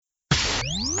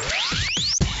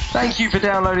Thank you for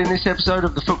downloading this episode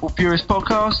of the Football Purist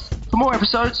podcast. For more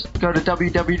episodes, go to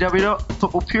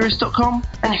www.footballpurist.com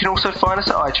and you can also find us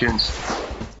at iTunes.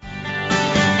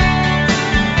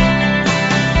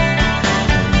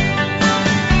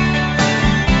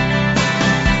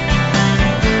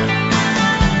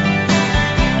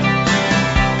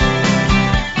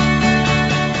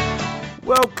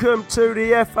 Welcome to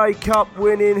the FA Cup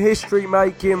winning,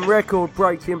 history-making,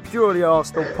 record-breaking, purely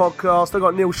Arsenal podcast. I've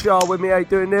got Neil Shah with me. How you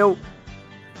doing, Neil?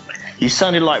 You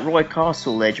sounded like Roy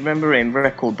Castle there. Do you remember him,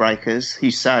 Record Breakers? You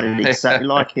sounded exactly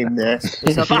like him there.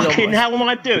 Fucking, how am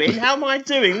I doing? How am I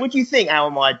doing? What do you think, how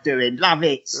am I doing? Love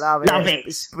it. Love it.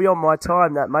 It's beyond my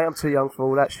time, that, mate. I'm too young for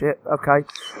all that shit. Okay.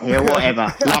 Yeah,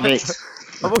 whatever. Love it.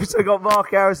 I've also got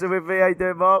Mark Harrison with me. How you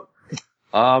doing, Mark?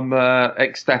 I'm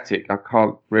ecstatic. I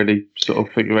can't really sort of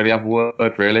think of any other word,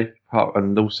 really.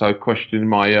 And also questioning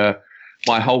my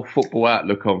my whole football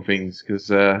outlook on things, because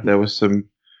there was some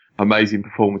amazing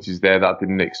performances there that I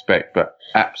didn't expect, but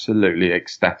absolutely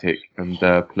ecstatic and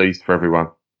pleased for everyone.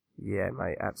 Yeah,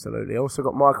 mate, absolutely. Also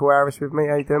got Michael Harris with me.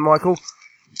 How you doing, Michael?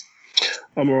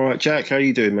 I'm alright, Jack. How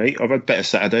you doing, mate? I've had better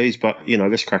Saturdays, but,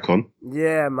 let's crack on.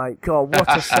 Yeah, mate. God, what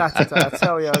a Saturday. I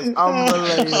tell you, it's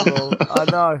unbelievable. I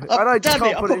know. You just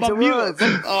can't put it into words.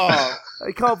 Oh.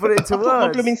 You can't put it into words. I put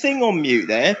my blooming thing on mute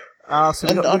there. I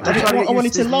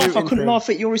wanted to laugh. I couldn't laugh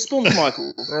at your response,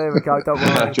 Michael. There we go. Don't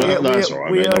worry.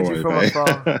 We heard you from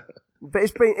afar. But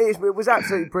it was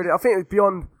absolutely brilliant. I think it was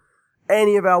beyond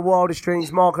any of our wildest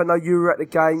dreams. Mark, I know you were at the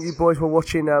game. You boys were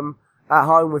watching at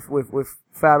home with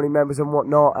family members and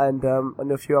whatnot, and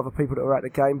a few other people that were at the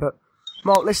game. But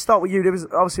Mark, let's start with you. There was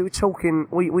obviously we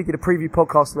did a preview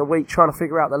podcast in a week trying to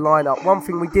figure out the lineup. One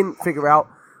thing we didn't figure out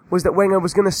was that Wenger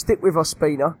was going to stick with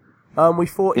Ospina. We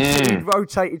thought he'd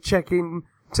rotated checking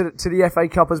to the FA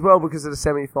Cup as well because of the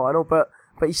semi-final, but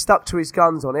he stuck to his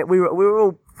guns on it. We were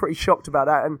all pretty shocked about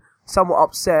that and somewhat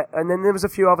upset. And then there was a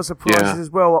few other surprises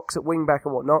as well, Ox at wing back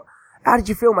and whatnot. How did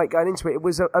you feel, mate, going into it? It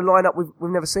was a lineup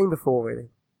we've never seen before, really.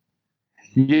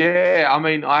 Yeah, I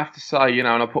mean, I have to say, and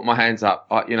I put my hands up.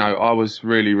 I was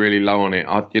really, really low on it.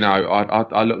 I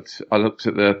looked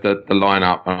at the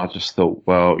lineup and I just thought,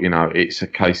 well, it's a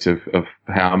case of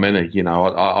how many. It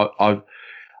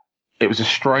was a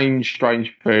strange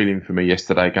feeling for me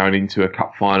yesterday going into a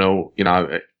cup final.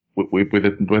 With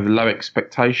a low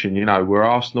expectation. We're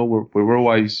Arsenal. We're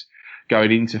always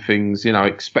going into things,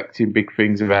 expecting big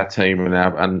things of our team,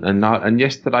 and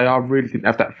yesterday I really didn't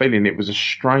have that feeling. It was a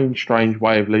strange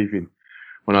way of leaving.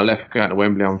 When I left going to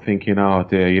Wembley, I'm thinking, oh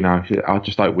dear, I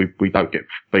just hope we don't get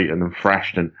beaten and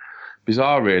thrashed, and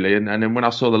bizarre really. And then when I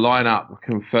saw the lineup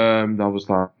confirmed, I was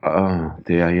like, oh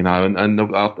dear, and I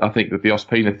think that the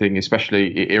Ospina thing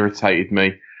especially, it irritated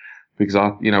me because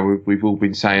we've all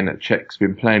been saying that Cech's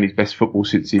been playing his best football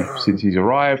since he's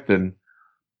arrived, and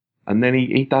then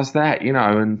he does that,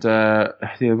 and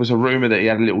there was a rumour that he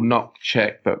had a little knock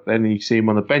check, but then you see him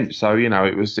on the bench. So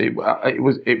it was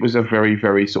a very,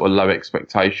 very sort of low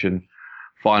expectation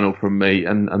final from me.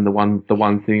 And the one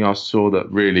thing I saw that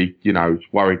really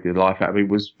worried the life out of me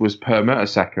was Per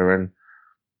Mertesacker, and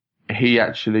he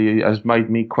actually has made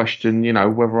me question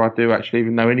whether I do actually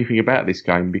even know anything about this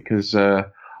game, because I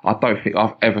don't think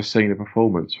I've ever seen a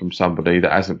performance from somebody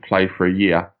that hasn't played for a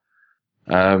year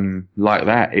like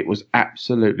that. It was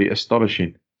absolutely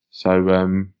astonishing.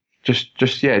 So just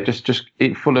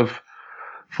it full of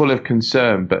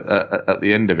concern, but at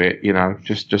the end of it,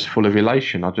 just full of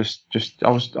elation. I'm still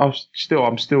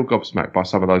gobsmacked by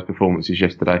some of those performances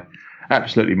yesterday.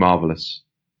 Absolutely marvellous.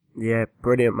 Yeah,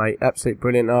 brilliant, mate. Absolutely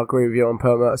brilliant. I agree with you on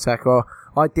Per Mertesacker.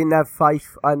 I didn't have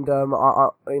faith, and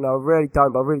I really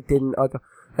don't, but I really didn't.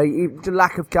 The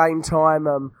lack of game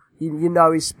time.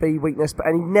 His speed weakness,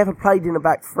 and he never played in the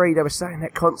back three. They were saying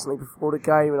that constantly before the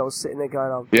game, and I was sitting there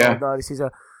going, "Oh God, no, this is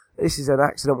an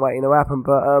accident waiting to happen."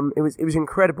 But it was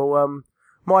incredible.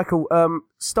 Michael,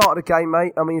 start of the game,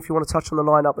 mate. I mean, if you want to touch on the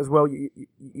lineup as well,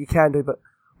 you can do. But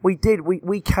we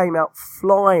came out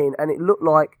flying, and it looked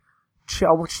like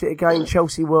I watched it again.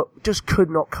 Chelsea just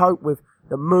could not cope with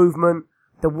the movement,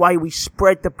 the way we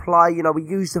spread the play. We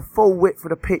used the full width of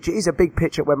the pitch. It is a big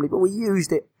pitch at Wembley, but we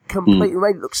used it completely.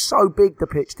 Made it look so big, the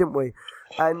pitch, didn't we?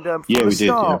 And from the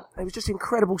start, it was just an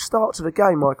incredible start to the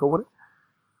game, Michael, wasn't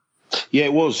it? Yeah,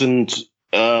 it was, and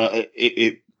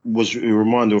it was a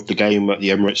reminder of the game at the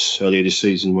Emirates earlier this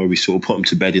season where we sort of put them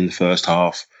to bed in the first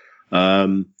half.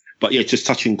 But yeah, just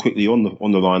touching quickly on the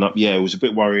lineup, yeah, it was a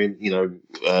bit worrying,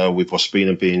 with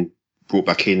Ospina being brought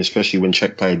back in, especially when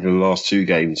Cech played in the last two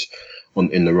games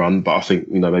in the run. But I think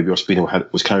maybe Ospina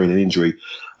was carrying an injury.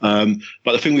 But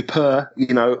the thing with Per,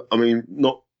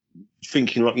 not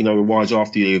thinking, like, wise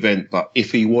after the event, but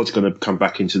if he was going to come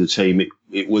back into the team,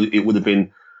 it would have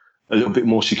been a little bit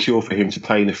more secure for him to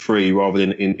play in a 3 rather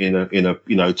than in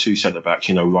a 2 centre backs,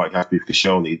 right happy with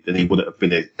Koscielny, then he wouldn't have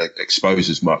been exposed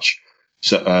as much.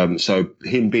 So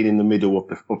him being in the middle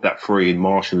of that 3 and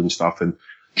Marshall and stuff and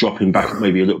dropping back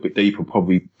maybe a little bit deeper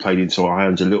probably played into our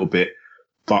hands a little bit.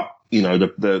 But,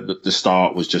 the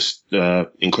start was just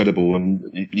incredible.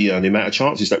 And, the amount of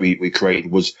chances that we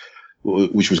created which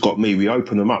got me. We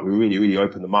opened them up. We really, really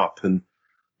opened them up. And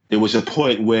there was a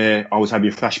point where I was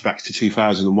having flashbacks to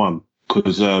 2001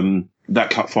 because that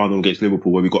cup final against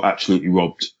Liverpool where we got absolutely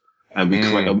robbed. And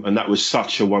and that was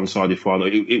such a one-sided final.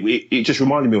 It just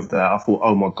reminded me of that. I thought,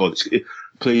 oh my God,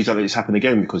 please don't let this happen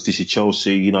again because this is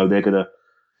Chelsea. They're going to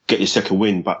get your second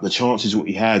win. But the chances what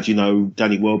we had,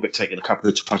 Danny Welbeck taking a couple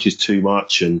of touches too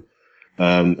much and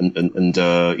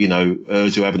Ozil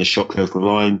having a shot close to the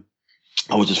line.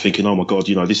 I was just thinking, oh my God,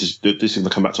 this is going to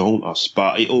come back to haunt us.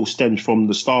 But it all stemmed from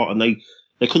the start, and they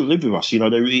couldn't live with us.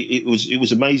 It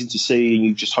was amazing to see, and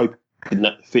you just hope that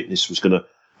the fitness was going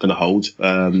to hold,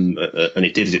 and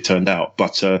it did as it turned out.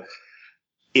 But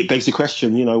it begs the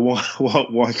question,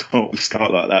 why can't we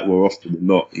start like that more often than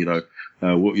not?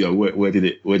 Where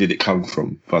did it come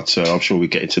from? But I'm sure we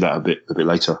get into that a bit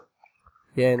later.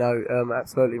 Yeah, no,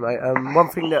 absolutely, mate. One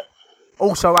thing that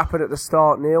also happened at the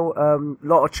start, Neil,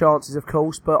 lot of chances, of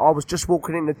course, but I was just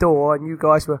walking in the door and you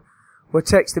guys were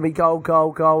texting me goal,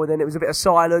 goal, goal, and then it was a bit of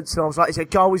silence, and I was like, is it a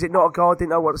goal, is it not a goal? I didn't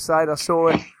know what to say, and I saw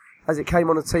it as it came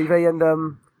on the TV, and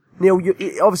Neil,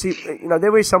 obviously,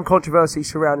 there is some controversy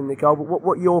surrounding the goal, but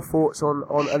what are your thoughts on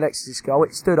Alexis' goal?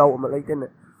 It stood ultimately, didn't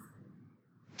it?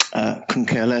 Couldn't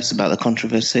care less about the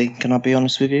controversy, can I be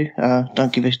honest with you?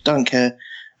 Don't care.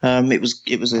 It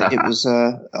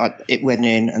went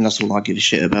in, and that's all I give a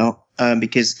shit about.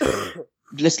 Because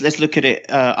let's look at it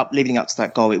leading up to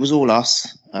that goal. It was all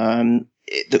us.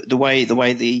 The way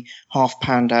the half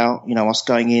panned out, us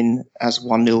going in as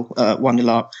 1-0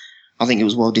 up, I think it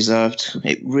was well deserved.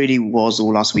 It really was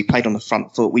all us. We played on the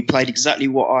front foot. We played exactly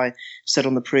what I said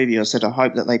on the preview. I said I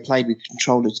hope that they played with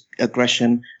controlled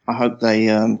aggression. I hope they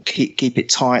keep it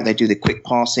tight. They do the quick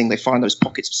passing. They find those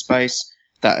pockets of space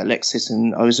that Alexis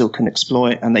and Ozil can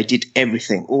exploit, and they did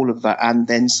everything, all of that, and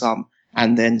then some.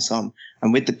 And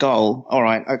with the goal, all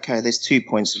right, okay, there's 2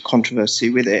 points of controversy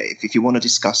with it. If you want to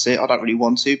discuss it, I don't really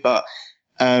want to, but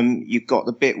you've got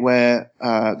the bit where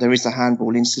there is a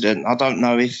handball incident. I don't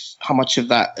know how much of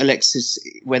that Alexis,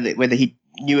 whether he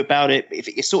knew about it. If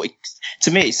it sort of, to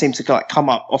me, it seemed to come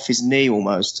up off his knee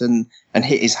almost and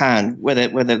hit his hand. Whether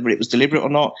it was deliberate or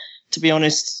not, to be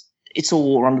honest, it's all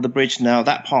water under the bridge now.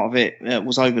 That part of it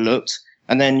was overlooked.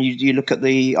 And then you look at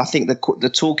I think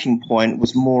the talking point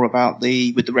was more about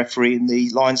with the referee and the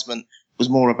linesman was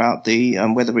more about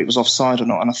whether it was offside or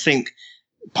not. And I think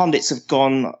pundits have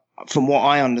gone, from what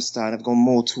I understand, have gone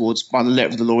more towards, by the letter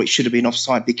of the law, it should have been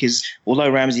offside because although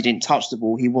Ramsey didn't touch the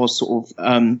ball, he was sort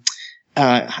of,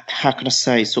 how can I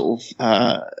say, sort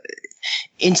of,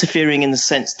 interfering in the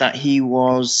sense that he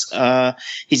was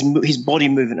his body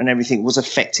movement and everything was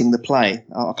affecting the play.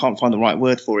 I can't find the right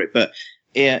word for it, but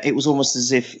it was almost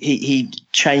as if he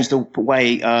changed the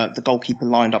way the goalkeeper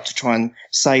lined up to try and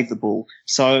save the ball.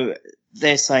 So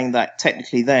they're saying that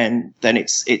technically then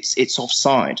it's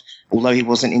offside, although he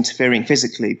wasn't interfering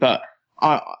physically. But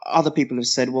other people have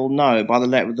said, well, no, by the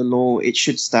letter of the law, it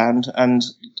should stand. And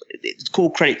it's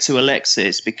call credit to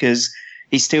Alexis because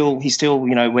he still,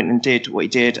 went and did what he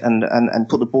did and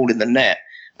put the ball in the net,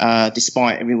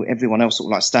 despite everyone else sort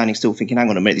of like standing still thinking, hang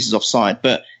on a minute, this is offside.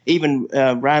 But even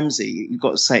Ramsey, you've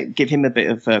got to give him a bit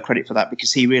of credit for that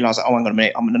because he realised, hang on a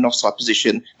minute, I'm in an offside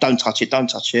position. Don't touch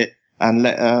it. And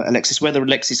let Alexis, whether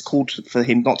Alexis called for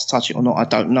him not to touch it or not, I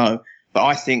don't know. But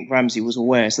I think Ramsey was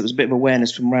aware, so there was a bit of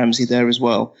awareness from Ramsey there as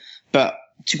well. But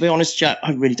to be honest, Jack,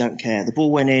 I really don't care. The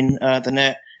ball went in the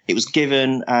net. It was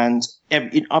given, and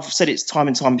I've said it time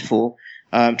and time before,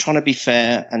 trying to be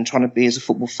fair and trying to be, as a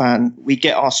football fan, we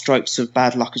get our strokes of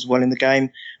bad luck as well in the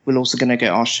game. We're also going to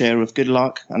get our share of good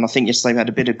luck, and I think yesterday we had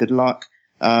a bit of good luck.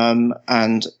 And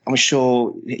I'm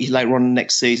sure later on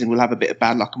next season we'll have a bit of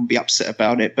bad luck and be upset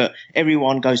about it. But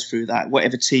everyone goes through that.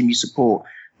 Whatever team you support,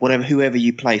 whoever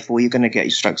you play for, you're going to get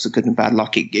your strokes of good and bad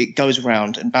luck. It goes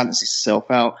around and balances itself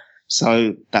out.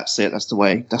 So that's it. That's the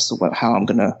way. How I'm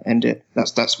going to end it.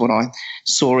 That's what I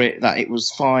saw it. That it was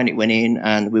fine. It went in,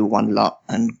 and we were 1-0 up.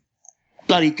 And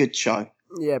bloody good show.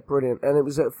 Yeah, brilliant. And it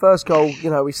was at first goal.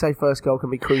 We say first goal can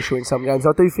be crucial in some games.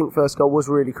 I do think first goal was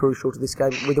really crucial to this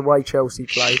game with the way Chelsea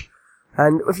played.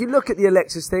 And if you look at the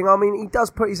Alexis thing, I mean, he does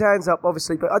put his hands up,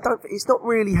 obviously, but it's not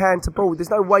really hand to ball. There's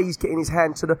no way he's getting his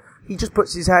hand to he just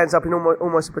puts his hands up in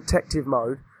almost a protective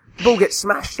mode. The ball gets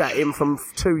smashed at him from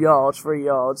 2 yards, 3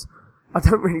 yards. I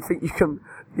don't really think you can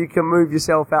move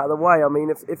yourself out of the way. I mean,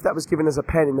 if that was given as a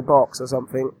pen in the box or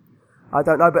something, I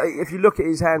don't know. But if you look at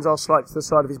his hands are slightly to the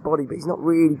side of his body, but he's not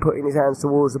really putting his hands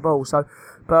towards the ball. So,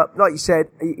 but like you said,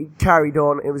 he carried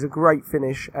on. It was a great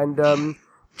finish. And,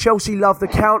 Chelsea loved the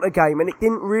counter game, and it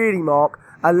didn't really, Mark,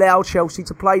 allow Chelsea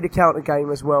to play the counter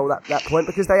game as well at that point,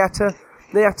 because they had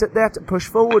to push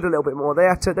forward a little bit more.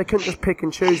 They couldn't just pick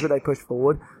and choose where they pushed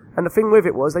forward. And the thing with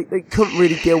it was they couldn't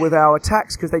really deal with our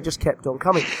attacks because they just kept on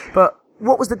coming. But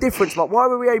what was the difference, Mark? Why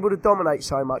were we able to dominate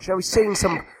so much? We've seen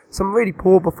some really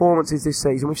poor performances this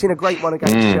season. We've seen a great one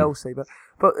against Chelsea, but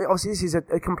obviously this is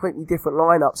a completely different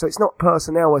lineup, so it's not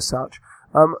personnel as such.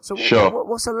 So sure.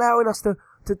 What's allowing us to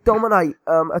dominate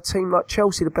a team like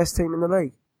Chelsea, the best team in the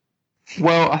league?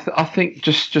 Well, I think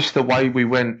just the way we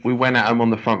went at them on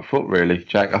the front foot, really,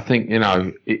 Jack. I think,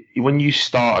 when you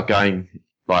start a game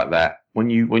like that, when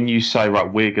you say,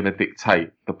 right, we're going to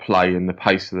dictate the play and the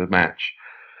pace of the match,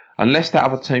 unless that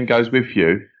other team goes with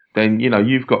you, then,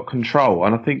 you've got control.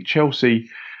 And I think Chelsea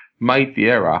made the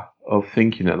error of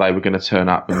thinking that they were going to turn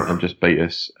up and just beat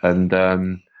us. And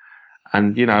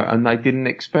they didn't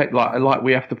expect, like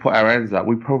we have to put our hands up.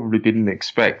 We probably didn't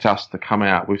expect us to come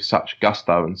out with such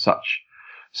gusto and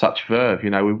such verve.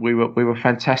 We were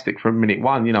fantastic from minute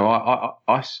one.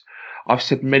 I've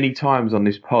said many times on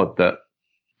this pod that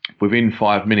within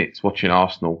 5 minutes watching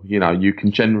Arsenal, you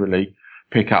can generally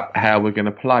pick up how we're going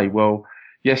to play. Well,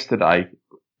 yesterday,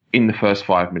 in the first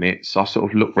 5 minutes, I sort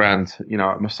of looked round,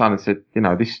 at my son and said,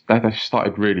 they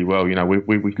started really well.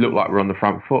 We look like we're on the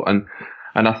front foot.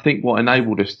 And I think what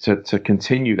enabled us to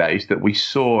continue that is that we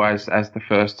saw as the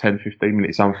first 10, 15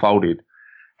 minutes unfolded,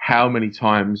 how many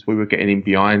times we were getting in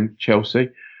behind Chelsea.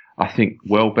 I think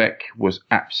Welbeck was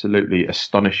absolutely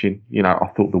astonishing. I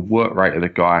thought the work rate of the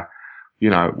guy,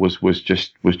 was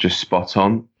just spot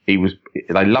on.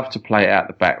 They love to play it out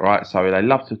the back, right? So they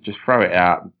love to just throw it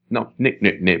out, not nip,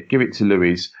 give it to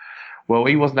Luiz. Well,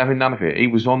 he wasn't having none of it. He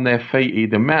was on their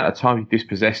feet. The amount of time he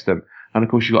dispossessed them. And of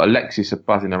course, you've got Alexis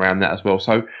buzzing around that as well.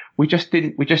 So we just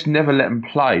never let them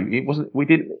play. It wasn't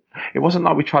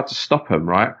like we tried to stop them,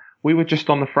 right? We were just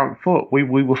on the front foot. We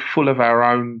were full of our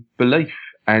own belief.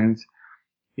 And,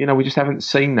 we just haven't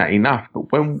seen that enough. But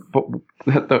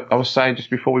I was saying just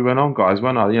before we went on, guys,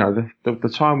 when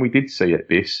the time we did see it,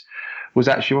 this was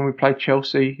actually when we played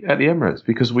Chelsea at the Emirates,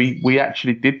 because we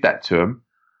actually did that to them.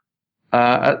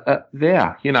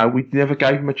 There, we never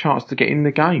gave them a chance to get in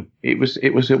the game. It was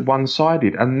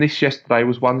one-sided, and this yesterday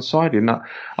was one-sided. And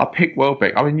I picked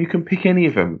Welbeck. I mean, you can pick any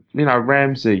of them.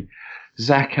 Ramsey,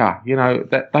 Xhaka.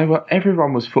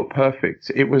 Everyone was foot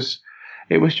perfect. It was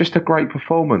just a great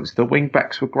performance. The wing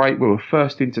backs were great. We were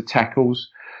first into tackles.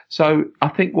 So I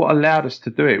think what allowed us to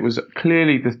do it was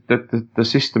clearly the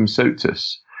system suits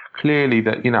us. Clearly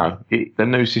that the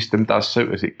new system does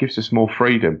suit us. It gives us more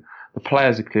freedom. The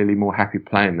players are clearly more happy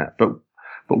playing that. But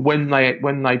when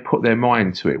they put their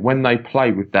mind to it, when they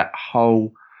play with that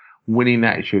whole winning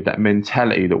attitude, that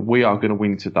mentality that we are going to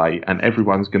win today and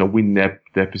everyone's going to win their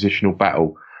positional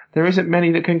battle, there isn't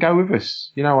many that can go with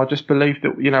us. I just believe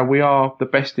that, we are the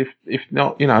best, if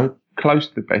not, close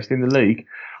to the best in the league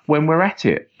when we're at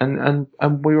it. And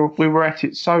we were at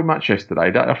it so much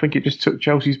yesterday that I think it just took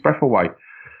Chelsea's breath away.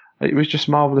 It was just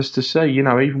marvellous to see,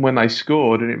 even when they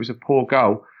scored and it was a poor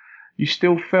goal, you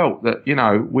still felt that,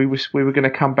 we were going to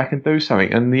come back and do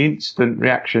something, and the instant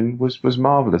reaction was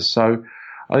marvellous. So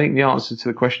I think the answer to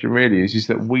the question really is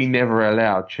that we never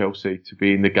allowed Chelsea to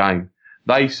be in the game.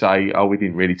 They say, we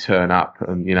didn't really turn up,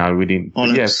 and we didn't.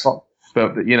 Honest. Yeah,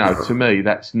 but to me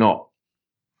that's not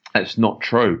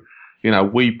true.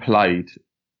 We played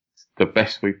the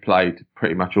best we've played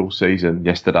pretty much all season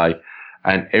yesterday.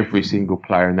 And every single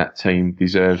player in that team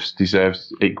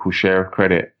deserves equal share of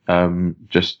credit.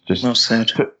 Just well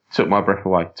said. Took my breath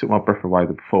away.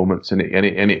 The performance, and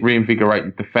it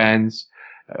reinvigorated the fans.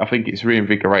 I think it's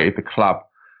reinvigorated the club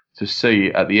to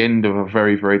see at the end of a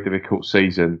very, very difficult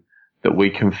season that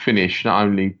we can finish not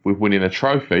only with winning a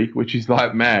trophy, which is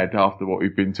like mad after what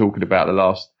we've been talking about the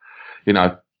last,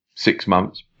 6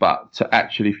 months, but to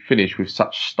actually finish with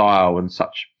such style and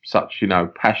such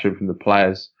passion from the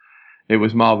players. It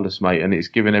was marvellous, mate, and it's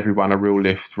given everyone a real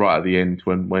lift right at the end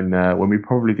when we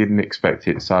probably didn't expect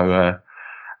it. So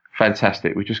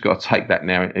fantastic. We've just got to take that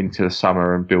now into the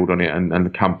summer and build on it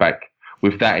and come back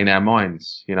with that in our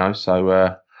minds,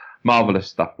 So Marvellous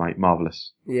stuff, mate.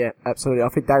 Marvellous. Yeah, absolutely. I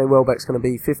think Danny Welbeck's going to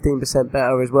be 15%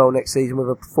 better as well next season with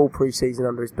a full pre-season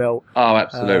under his belt. Oh,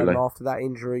 absolutely. After that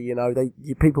injury,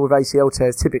 people with ACL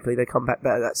tears, typically they come back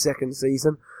better that second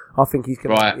season. I think he's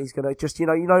going to just,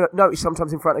 notice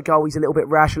sometimes in front of goal he's a little bit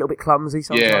rash, a little bit clumsy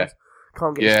sometimes. Yeah.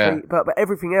 Can't get his feet. But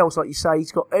everything else, like you say,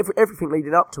 he's got everything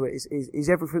leading up to it is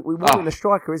everything we want in a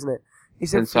striker, isn't it?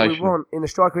 It's everything we want in a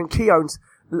striker. And Keown's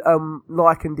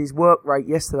likened his work rate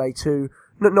yesterday to,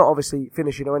 not obviously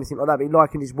finishing or anything like that, but he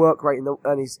likened his work rate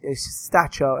and his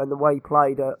stature and the way he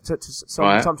played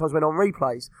sometimes when on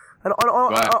replays. And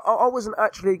I wasn't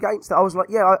actually against that. I was like,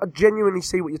 I genuinely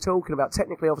see what you're talking about.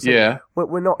 Technically, obviously,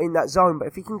 we're not in that zone, but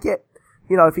if he can get,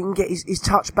 his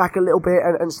touch back a little bit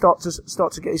and start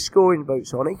to get his scoring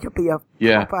boots on, he could be a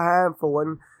proper handful.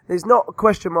 And there's not a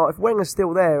question mark. If Wenger's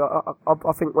still there,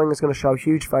 I think Wenger's going to show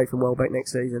huge faith in Welbeck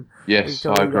next season. Yes,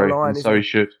 I agree. And so he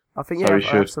should. I think,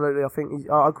 absolutely. I think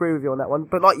I agree with you on that one.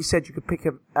 But like you said, you could pick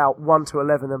out 1 to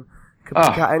 11 and could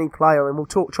pick out any player, and we'll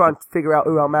try and figure out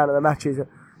who our man of the match is at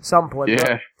some point.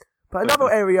 Yeah. But another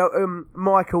area,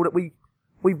 Michael, that we've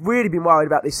really been worried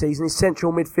about this season is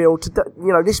central midfield.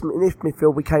 This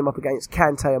midfield we came up against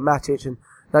Kante and Matic, and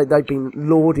they've been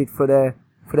lauded for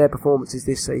their performances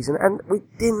this season. And we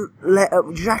didn't let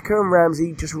Xhaka and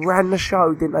Ramsey just ran the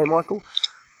show, didn't they, Michael?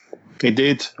 They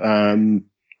did.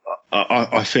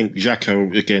 I think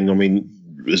Xhaka, again, I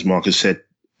mean, as Marcus said,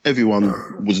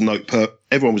 everyone was note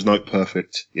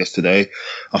perfect yesterday.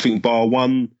 I think bar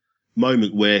one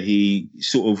moment where he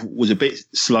sort of was a bit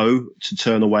slow to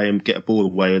turn away and get a ball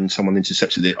away and someone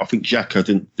intercepted it. I think Xhaka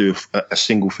didn't do a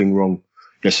single thing wrong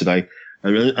yesterday.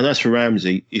 And as for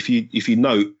Ramsey, if you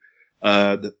note,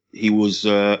 that he was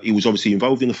obviously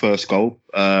involved in the first goal.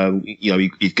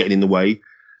 He's getting in the way.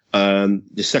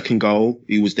 The second goal,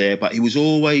 he was there, but he was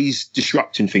always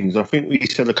disrupting things. I think we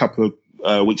said a couple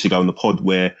of weeks ago in the pod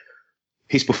where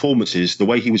his performances, the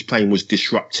way he was playing was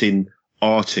disrupting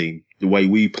our team, the way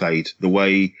we played, the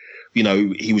way,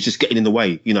 he was just getting in the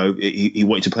way. He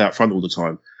wanted to play up front all the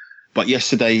time. But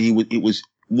yesterday, it was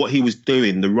what he was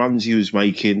doing, the runs he was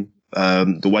making,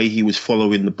 the way he was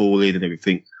following the ball in and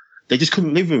everything. They just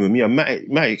couldn't live with him.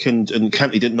 Matic and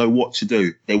Kante didn't know what to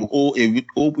do. We were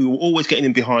always getting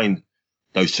in behind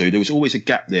those two. There was always a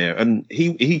gap there. And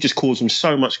he just caused them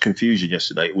so much confusion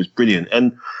yesterday. It was brilliant.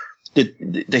 And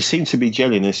they seem to be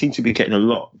gelling. They seem to be getting a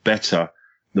lot better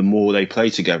the more they play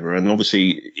together. And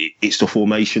obviously it's the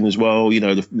formation as well.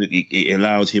 It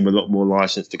allowed him a lot more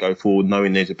license to go forward,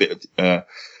 knowing there's a bit of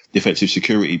defensive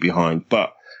security behind.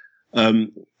 But I've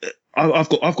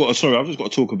just got to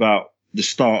talk about the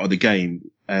start of the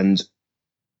game and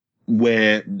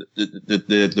where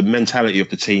the mentality of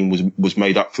the team was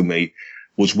made up for me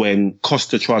was when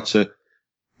Costa tried to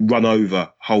run over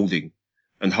Holding,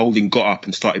 and Holding got up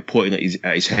and started pointing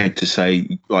at his head to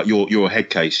say, like, you're a head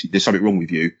case. There's something wrong with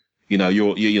you. And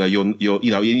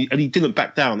he didn't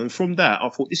back down. And from that, I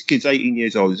thought, this kid's 18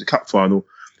 years old. It's a cup final,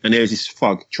 and there's this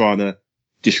thug trying to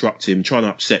disrupt him, trying to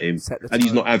upset him, and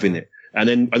he's not having it.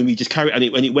 And we just carried, and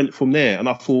it went from there. And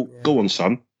I thought, go on,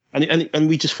 son. And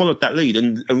we just followed that lead,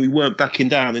 and we weren't backing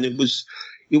down. And it was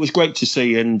great to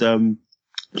see. And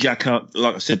Xhaka,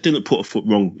 like I said, didn't put a foot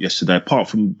wrong yesterday, apart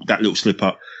from that little slip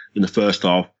up in the first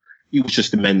half. He was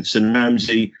just immense. And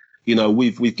Ramsey,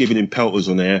 we've given him pelters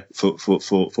on there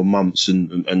for months,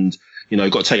 and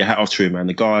got to take your hat off to him, man.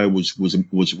 The guy was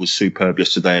superb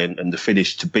yesterday, and the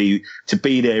finish to be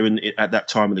there at that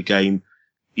time of the game,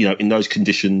 in those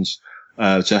conditions.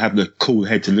 To have the cool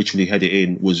head to literally head it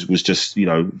in was just,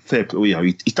 fair.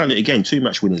 He's done it again. 2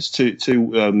 match winners,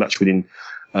 two match winning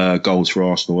goals for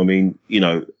Arsenal. I mean,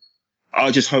 I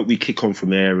just hope we kick on from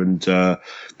there, and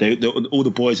all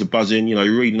the boys are buzzing.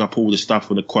 Reading up all the stuff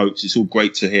and the quotes. It's all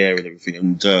great to hear and everything.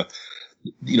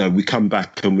 And we come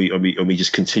back and we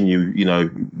just continue.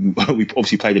 We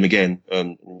obviously play them again,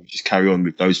 and we just carry on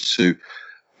with those two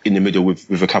in the middle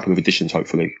with a couple of additions,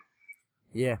 hopefully.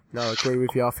 Yeah, no, I agree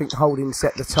with you. I think Holding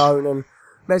set the tone, and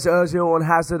Mesut Ozil on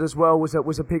Hazard as well was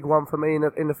a big one for me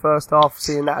in the first half.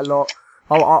 Seeing that a lot,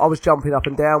 I was jumping up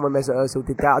and down when Mesut Ozil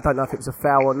did that. I don't know if it was a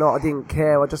foul or not. I didn't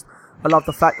care. I love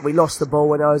the fact that we lost the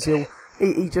ball, and Ozil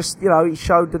he just he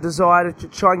showed the desire to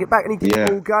try and get back, and he did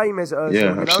all game, Mesut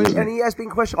Ozil. And he has been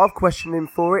questioned. I've questioned him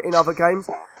for it in other games,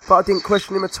 but I didn't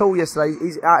question him at all yesterday.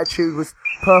 His attitude was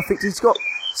perfect. He's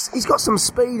got some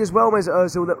speed as well, Mesut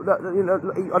Ozil,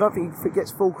 that I don't think he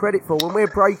gets full credit for. When we're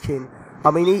breaking, I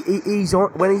mean, he's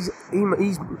on when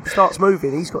he starts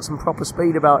moving. He's got some proper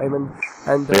speed about him,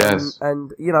 and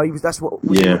you know,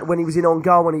 when he was in on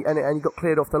goal and he got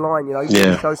cleared off the line. You know, he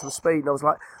really showed some speed. And I was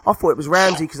like, I thought it was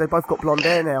Ramsey because they both got blonde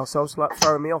hair now, so I was like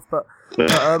throwing me off. But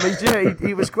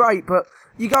he was great. But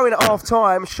you go in at half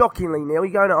time, shockingly, Neil.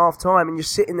 You go in at half time and you're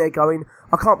sitting there going,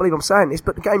 I can't believe I'm saying this,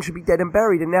 but the game should be dead and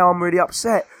buried, and now I'm really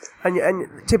upset. And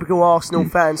typical Arsenal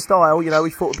fan style, you know,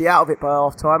 we thought we'd be out of it by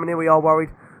half time, and here we are worried.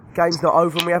 Game's not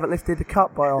over and we haven't lifted the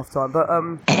cup by half time. But,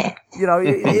 you know,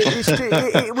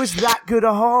 it was that good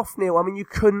a half, Neil. I mean,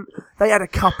 they had a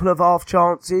couple of half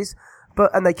chances,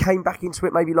 and they came back into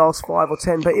it maybe last 5 or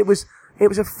 10, but it was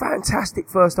a fantastic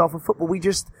first half of football. We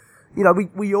just, you know,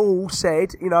 we all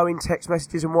said, you know, in text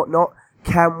messages and whatnot,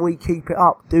 can we keep it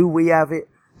up? Do we have it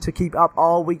to keep it up?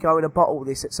 Are we going to bottle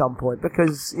this at some point?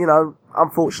 Because, you know,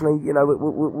 unfortunately, you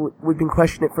know, we've been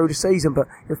questioning it through the season, but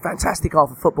it was a fantastic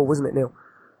half of football, wasn't it, Neil?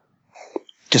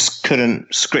 Just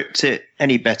couldn't script it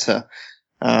any better.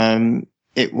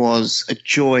 It was a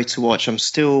joy to watch. I'm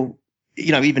still,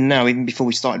 you know, even now, even before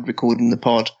we started recording the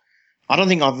pod, I don't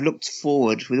think I've looked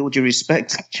forward, with all due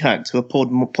respect, Jack, to a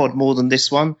pod more than this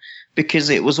one, because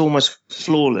it was almost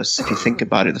flawless. If you think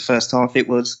about it, the first half, it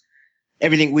was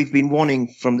everything we've been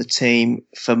wanting from the team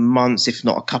for months, if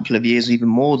not a couple of years, even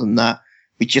more than that.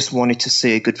 We just wanted to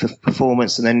see a good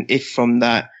performance. And then if from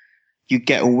that you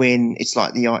get a win, it's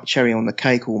like the cherry on the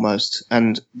cake almost.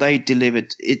 And they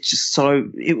delivered it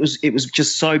it was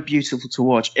just so beautiful to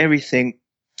watch. Everything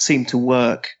seemed to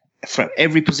work from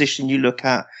every position you look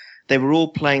at. They were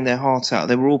all playing their heart out.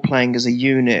 They were all playing as a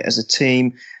unit, as a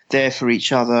team, there for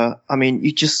each other. I mean,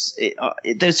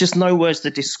 there's just no words to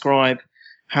describe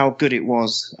how good it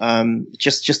was.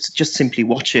 Just simply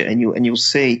watch it and you'll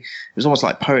see. It was almost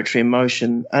like poetry in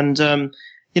motion. And,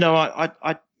 you know,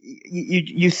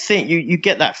 you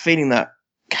get that feeling that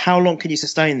how long can you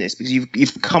sustain this? Because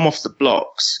you've come off the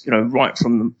blocks, you know, right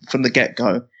from the get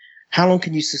go. How long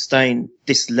can you sustain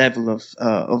this level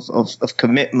of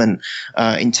commitment,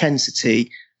 intensity,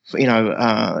 you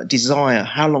know, desire?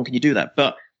 How long can you do that?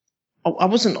 But I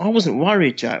wasn't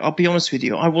worried, Jack. I'll be honest with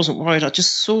you. I wasn't worried. I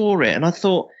just saw it and I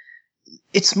thought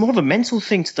it's more of a mental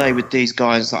thing today with these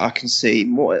guys that I can see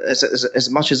more as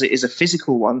much as it is a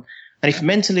physical one. And if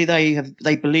mentally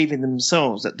they believe in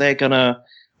themselves that they're going to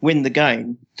win the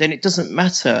game, then it doesn't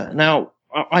matter. Now,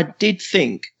 I did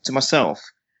think to myself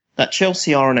that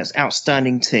Chelsea are an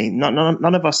outstanding team.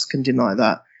 None of us can deny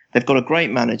that. They've got a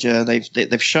great manager.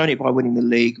 They've shown it by winning the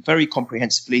league very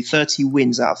comprehensively. 30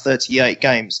 wins out of 38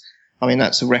 games. I mean,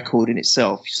 that's a record in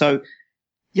itself. So,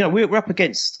 you know, we're up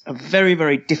against a very,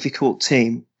 very difficult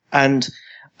team. And,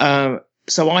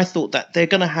 so I thought that they're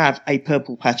going to have a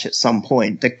purple patch at some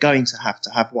point. They're going to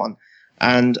have one.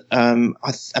 And, I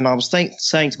was saying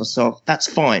to myself, that's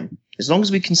fine. As long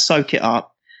as we can soak it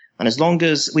up and as long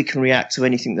as we can react to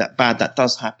anything that bad that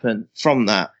does happen from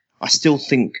that, I still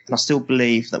think and I still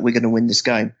believe that we're going to win this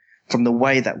game from the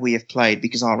way that we have played,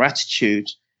 because our attitude,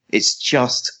 it's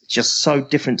just so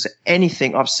different to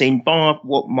anything I've seen, bar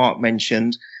what Mark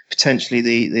mentioned, potentially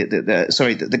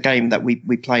the game that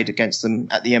we played against them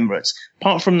at the Emirates.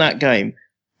 Apart from that game,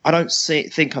 I don't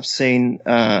think I've seen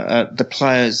the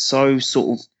players so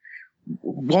sort of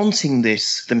wanting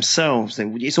this themselves.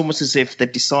 It's almost as if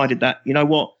they've decided that, you know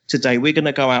what, today we're going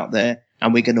to go out there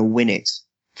and we're going to win it.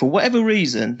 For whatever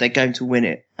reason, they're going to win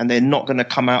it, and they're not going to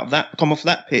come off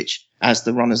that pitch as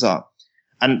the runners up.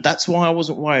 And that's why I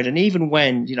wasn't worried. And even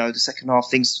when, you know, the second half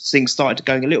things started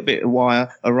going a little bit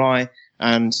awry,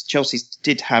 and Chelsea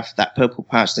did have that purple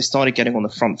patch, they started getting on the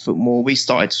front foot more. We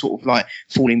started sort of like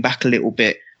falling back a little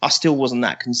bit. I still wasn't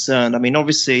that concerned. I mean,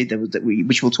 obviously,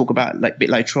 which we'll talk about a bit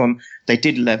later on, they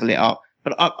did level it up.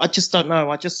 But I just don't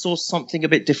know. I just saw something a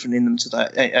bit different in them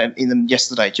today, in them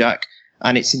yesterday, Jack.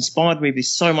 And it's inspired me with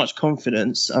so much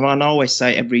confidence. And I always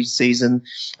say every season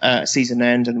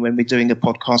end, and when we're doing a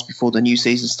podcast before the new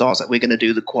season starts, that we're going to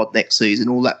do the quad next season,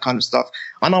 all that kind of stuff.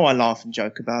 I know I laugh and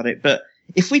joke about it, but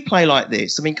if we play like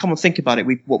this, I mean, come on, think about it.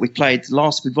 We've won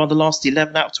the last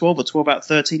 11 out of 12 or 12 out of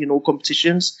 13 in all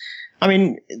competitions. I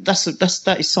mean,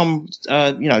 that is some,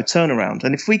 turnaround.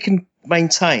 And if we can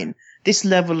maintain this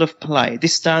level of play,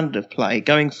 this standard of play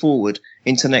going forward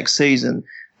into next season,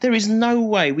 there is no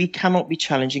way we cannot be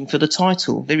challenging for the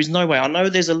title. There is no way. I know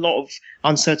there's a lot of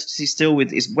uncertainty still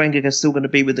with, is Wenger still going to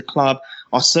be with the club?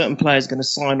 Are certain players going to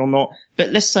sign or not? But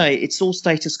let's say it's all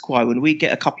status quo and we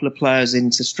get a couple of players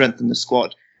in to strengthen the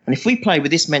squad. And if we play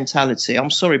with this mentality, I'm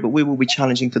sorry, but we will be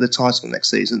challenging for the title next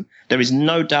season. There is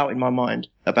no doubt in my mind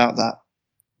about that.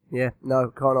 Yeah, no,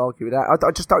 can't argue with that.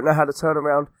 I just don't know how the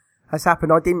turnaround has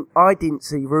happened. I didn't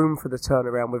see room for the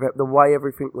turnaround with it, the way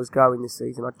everything was going this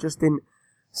season. I just didn't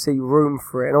see room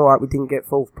for it. And all right, we didn't get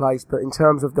 4th place, but in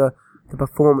terms of the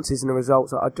performances and the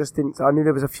results, I just didn't. I knew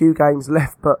there was a few games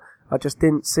left, but I just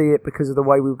didn't see it because of the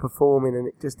way we were performing, and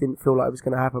it just didn't feel like it was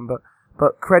going to happen.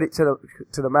 But credit to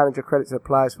the manager, credit to the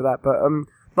players for that. But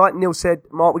like Neil said,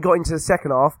 Mark, we got into the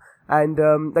second half, and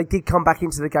they did come back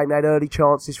into the game. They had early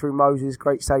chances through Moses,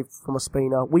 great save from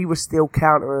Ospina. We were still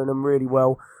countering them really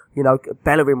well. You know,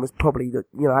 Bellerin was probably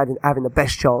having the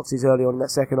best chances early on in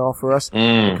that second half for us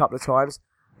a couple of times.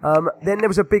 Then there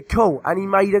was a big call, and he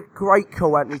made a great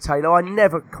call, Anthony Taylor. I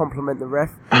never compliment the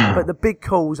ref, but the big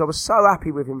calls I was so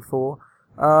happy with him for.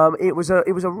 It was a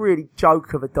really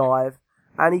joke of a dive,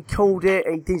 and he called it.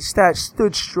 He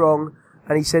stood strong,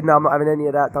 and he said, "No, I'm not having any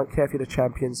of that. Don't care if you're the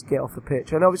champions. Get off the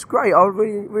pitch." And it was great. I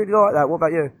really, really like that. What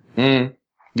about you?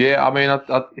 Yeah, I mean,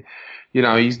 the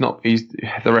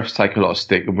refs take a lot of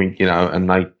stick, and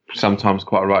they sometimes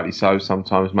quite rightly so,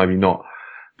 sometimes maybe not.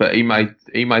 But he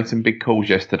made some big calls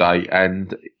yesterday,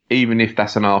 and even if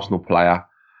that's an Arsenal player,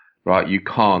 right, you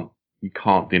can't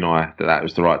deny that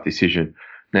was the right decision.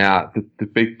 Now, the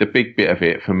big bit of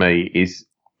it for me is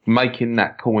making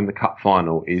that call in the cup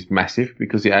final is massive,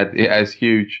 because it has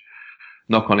huge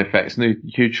knock-on effects,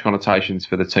 huge connotations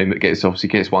for the team that gets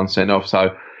one sent off.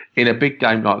 So in a big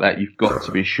game like that, you've got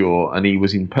to be sure. And he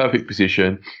was in perfect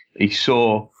position. He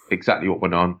saw exactly what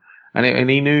went on. And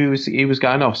he knew he was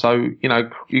going off. So,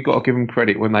 you've got to give him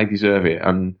credit when they deserve it.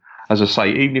 And as I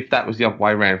say, even if that was the other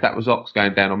way around, if that was Ox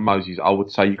going down on Moses, I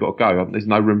would say you've got to go. There's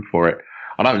no room for it.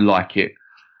 I don't like it.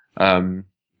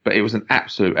 But it was an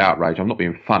absolute outrage. I'm not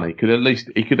being funny. He could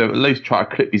have at least tried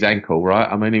to clip his ankle, right?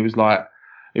 I mean, it was like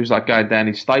going down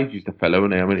in stages, the fellow,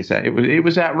 wasn't he? I mean, it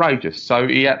was outrageous. So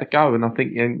he had to go. And I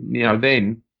think,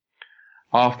 then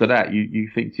after that, you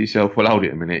think to yourself, well, hold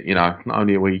it a minute. Not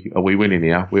only are we winning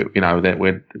here, they're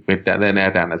now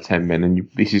down to 10 men, and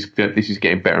this is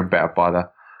getting better and better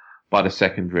by the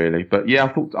second, really. But yeah,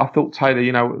 I thought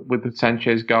Taylor, with the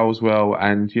Sanchez goal as well,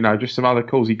 and just some other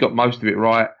calls, he got most of it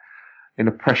right in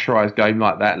a pressurised game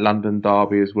like that, London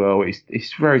derby as well.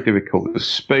 It's very difficult. The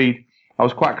speed. I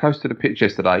was quite close to the pitch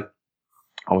yesterday.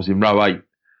 I was in row 8,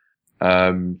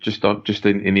 just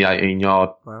in the 18-yard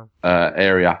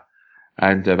area.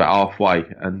 And about halfway,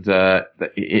 and the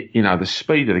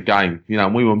speed of the game,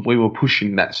 we were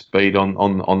pushing that speed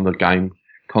on the game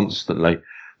constantly.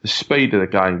 The speed of the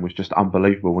game was just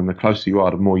unbelievable. When the closer you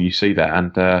are, the more you see that.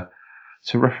 And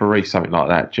to referee something like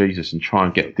that, Jesus, and try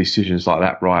and get decisions like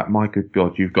that right, my good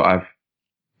God, you've got to have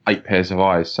 8 pairs of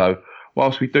eyes. So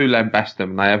whilst we do lambast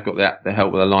them, and they have got the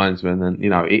help of the linesman, and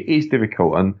it is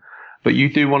difficult. But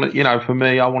you do want to, for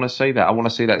me, I want to see that. I want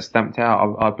to see that stamped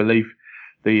out. I believe.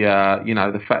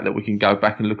 The fact that we can go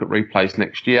back and look at replays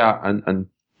next year and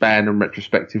ban them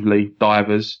retrospectively,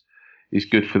 divers, is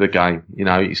good for the game.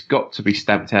 It's got to be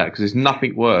stamped out, because there's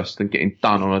nothing worse than getting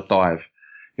done on a dive.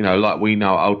 Like we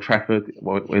know at Old Trafford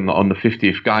on the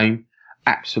 50th game,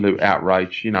 absolute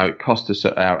outrage. It cost us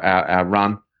our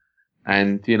run,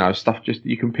 and stuff just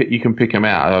you can pick them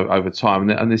out over time.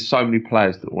 And there's so many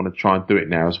players that want to try and do it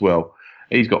now as well.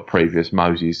 He's got previous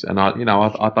Moses, and I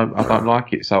don't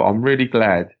like it. So I'm really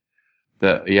glad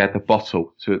that he had the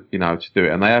bottle to do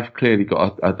it. And they have clearly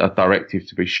got a directive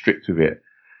to be strict with it,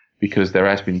 because there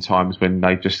has been times when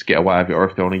they just get away with it, or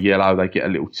if they're on a yellow, they get a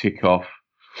little tick off.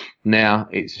 Now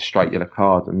it's a straight yellow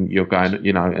card, and you're going,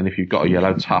 and if you've got a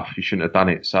yellow, tough, you shouldn't have done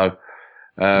it. So,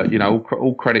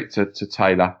 all credit to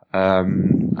Taylor.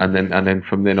 And then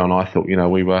from then on, I thought,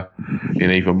 we were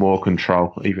in even more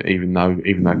control, even though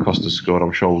Costa scored.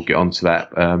 I'm sure we'll get onto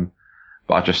that.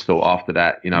 But I just thought after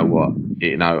that,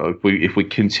 if we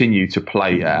continue to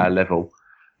play at our level,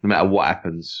 no matter what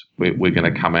happens, we're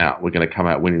going to come out. We're going to come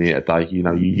out winning it today.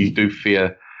 You do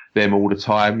fear them all the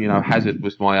time. Hazard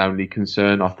was my only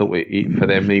concern. I thought for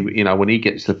them, when he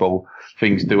gets the ball,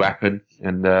 things do happen,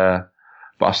 and.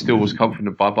 But I still was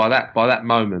confident by that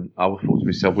moment. I thought to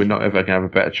myself, we're not ever going to have a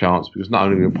better chance, because not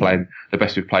only are we playing the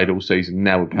best we've played all season,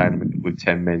 now we're playing with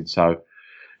 10 men. So,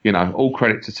 all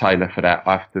credit to Taylor for that.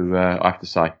 I have to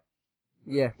say.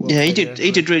 Yeah. Yeah, he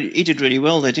did really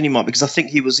well there, didn't he, Mark? Because I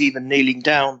think he was even kneeling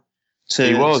down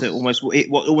to almost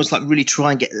like really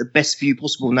try and get the best view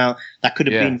possible. Now that could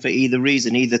have been for either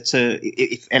reason, if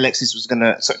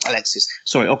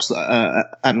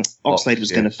Oxlade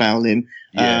was going to foul him,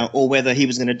 or whether he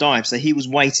was going to dive. So he was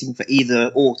waiting for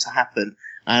either or to happen.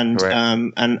 And I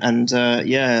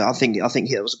think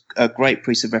it was a great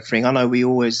piece of refereeing. I know we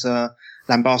always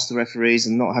lambast the referees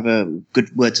and not have a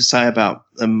good word to say about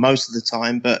them most of the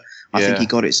time, but I think he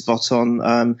got it spot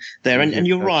on there. And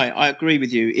you're right. I agree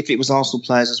with you. If it was Arsenal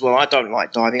players as well, I don't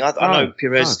like diving. I know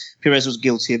Pires was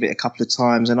guilty of it a couple of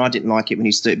times, and I didn't like it when he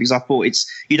used to do it because I thought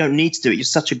you don't need to do it. You're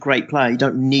such a great player. You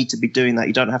don't need to be doing that.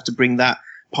 You don't have to bring that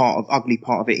ugly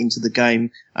part of it into the game.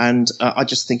 And I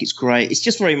just think it's great. It's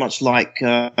just very much like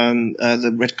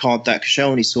the red card that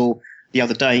Koscielny saw the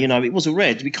other day. You know, it was a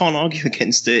red. We can't argue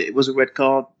against it. It was a red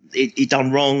card. He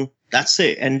done wrong. That's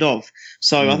it. End of.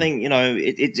 So I think, you know,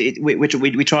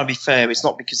 we try and be fair. It's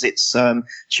not because it's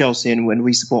Chelsea and when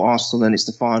we support Arsenal and it's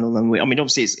the final. And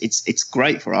obviously it's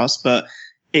great for us, but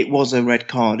it was a red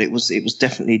card. It was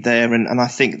definitely there. And I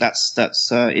think that's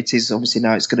it is obviously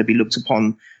now it's going to be looked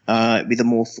upon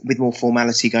with more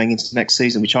formality going into next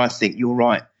season, which I think you're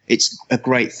right. It's a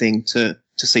great thing to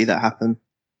see that happen.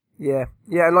 Yeah.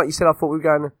 And like you said, I thought we were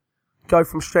going to go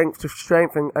from strength to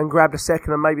strength and grab the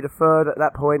second and maybe the third at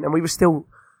that point. And we were still,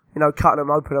 you know, cutting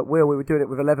them open at will. We were doing it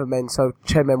with 11 men, so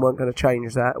 10 men weren't going to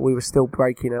change that. We were still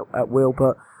breaking at will,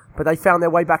 but they found their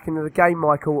way back into the game,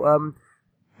 Michael.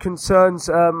 Concerns,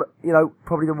 you know,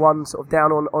 probably the one sort of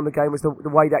down on the game was the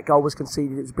way that goal was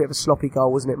conceded. It was a bit of a sloppy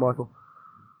goal, wasn't it, Michael?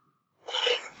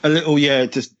 A little, yeah.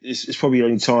 Just it's probably the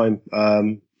only time.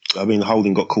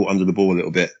 Holding got caught under the ball a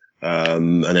little bit,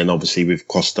 and then obviously with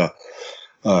Costa,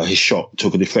 his shot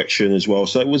took a deflection as well.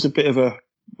 So it was a bit of a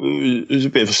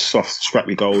soft,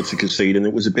 scrappy goal to concede, and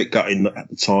it was a bit gutting at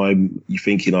the time. You're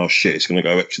thinking, oh shit, it's going to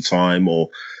go extra time, or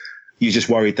you're just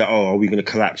worried that, are we going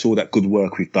to collapse all that good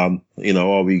work we've done? You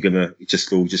know, are we going to just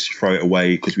throw it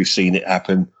away because we've seen it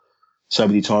happen so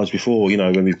many times before? You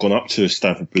know, when we've gone up to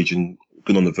Stamford Bridge and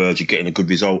been on the verge of getting a good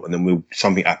result, and then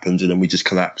something happens, and then we just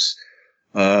collapse.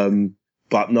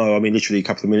 But no, literally a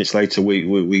couple of minutes later,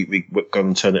 we go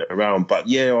and turn it around. But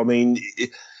yeah,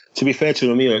 to be fair to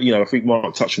them, you know, I think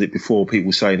Mark touched on it before.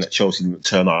 People saying that Chelsea didn't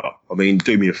turn up.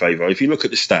 Do me a favour. If you look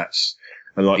at the stats,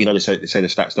 and they say the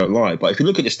stats don't lie, but if you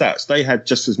look at the stats, they had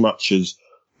just as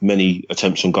many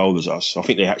attempts on goal as us. I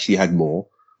think they actually had more.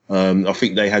 I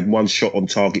think they had one shot on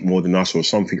target more than us, or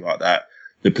something like that.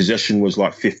 The possession was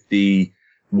like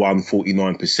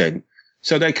 49%.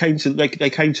 So they came to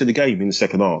the game in the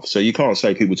second half. So you can't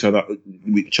say people turn up.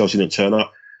 Chelsea didn't turn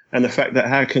up, and the fact that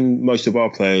how can most of our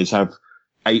players have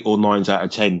 8 or 9s out of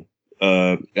 10,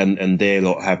 and their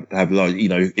lot have like, you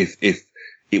know, if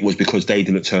it was because they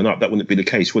didn't turn up, that wouldn't be the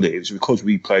case, would it? It was because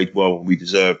we played well and we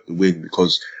deserved the win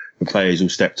because the players all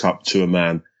stepped up to a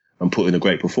man and put in a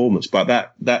great performance. But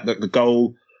that the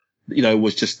goal, you know,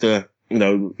 was just you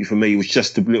know, for me, it was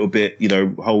just a little bit, you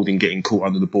know, Holding getting caught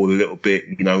under the ball a little bit,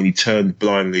 you know, and he turned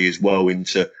blindly as well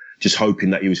into just hoping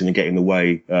that he was going to get in the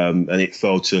way. And it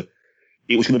was going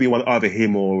to be either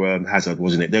him or Hazard,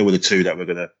 wasn't it? They were the two that were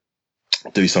going to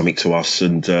do something to us.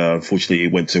 And unfortunately,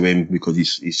 it went to him because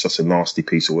he's such a nasty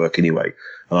piece of work anyway.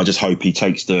 And I just hope he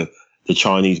takes the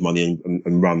Chinese money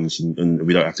and runs, and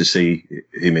we don't have to see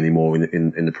him anymore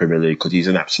in the Premier League because he's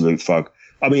an absolute thug.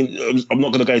 I'm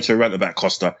not going to go into a rant about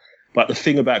Costa. But the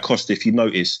thing about Costa, if you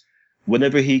notice,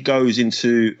 whenever he goes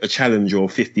into a challenge or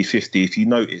 50-50, if you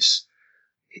notice,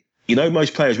 you know,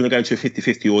 most players, when they go into a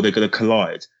 50-50 or they're going to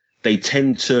collide, they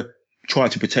tend to try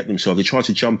to protect themselves. They try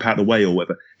to jump out of the way or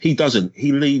whatever. He doesn't.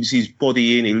 He leaves his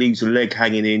body in. He leaves the leg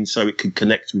hanging in so it can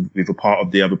connect with a part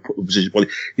of the other opposition body.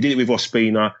 He did it with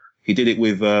Ospina. He did it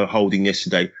with Holding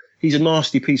yesterday. He's a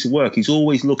nasty piece of work. He's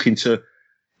always looking to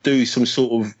do some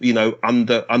sort of, you know,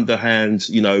 underhand,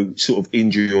 you know, sort of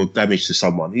injury or damage to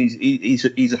someone. He's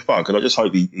a thug, and I just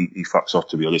hope he fucks off,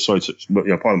 to be honest. Sorry to, you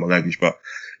know, pardon my language, but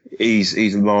he's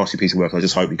a nasty piece of work. I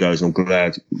just hope he goes, and I'm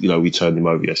glad, you know, we turned him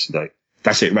over yesterday.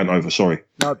 That's it, rant over, sorry.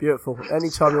 No, beautiful.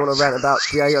 Anytime you want to rant about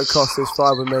Diego Costa, it's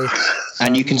fine with me.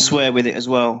 And you can swear with it as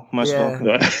well, most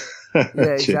welcome. Yeah,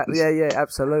 exactly. Yeah,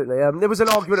 absolutely. There was an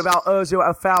argument about Ozil,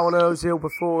 a foul on Ozil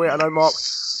before it. I know, Mark,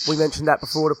 we mentioned that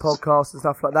before the podcast and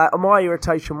stuff like that. And my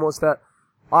irritation was that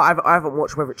I haven't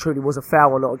watched whether it truly was a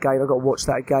foul or not again. I've got to watch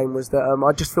that again. Was that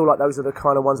I just feel like those are the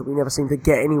kind of ones that we never seem to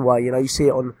get anyway. You know, you see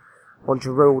it on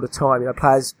Giroud all the time. You know,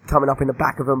 players coming up in the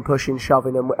back of them, pushing,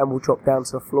 shoving, and will drop down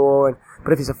to the floor.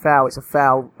 But if it's a foul, it's a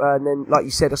foul. And then, like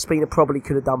you said, Ospina probably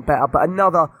could have done better. But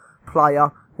another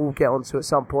player we'll get onto at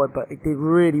some point, but he did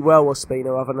really well,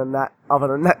 Ospina, other than that,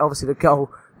 obviously the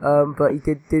goal. But he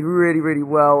did really, really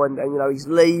well, and you know, he's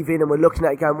leaving, and we're looking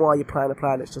at it going, why are you playing a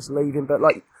player that's just leaving? But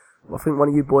like, I think one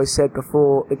of you boys said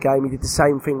before the game, he did the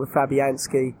same thing with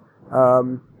Fabianski,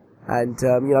 you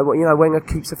know, Wenger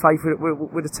keeps the faith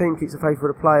with the team, keeps the faith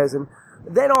with the players, and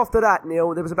then after that,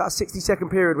 Neil, there was about a 60-second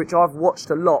period, which I've watched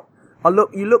a lot.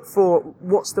 You look for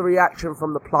what's the reaction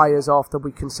from the players after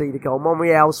we concede a goal.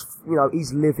 Monreal's, you know,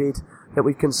 he's livid that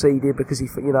we've conceded because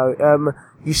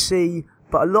you see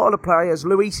But a lot of the players,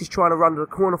 Luis is trying to run to the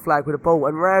corner flag with the ball,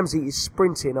 and Ramsey is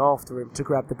sprinting after him to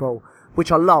grab the ball,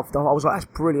 which I loved. I was like,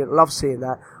 that's brilliant. Love seeing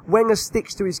that. Wenger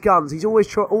sticks to his guns. He's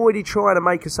already trying to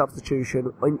make a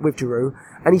substitution with Giroud,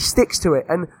 and he sticks to it.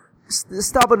 And the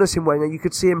stubbornness in Wenger, you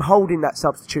could see him holding that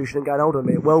substitution and going, hold on a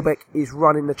minute, Welbeck is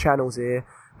running the channels here.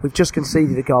 We've just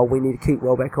conceded a goal. We need to keep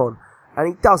Welbeck on. And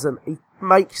he doesn't. He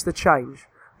makes the change,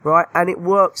 right? And it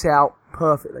works out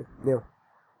perfectly. Neil.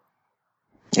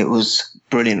 It was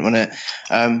brilliant, wasn't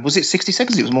it? Was it 60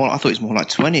 seconds? It was more. I thought it was more like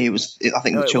 20. I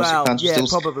think the Chelsea fans were still.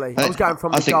 Probably. I was going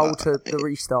from the goal to the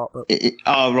restart. But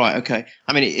oh right, okay.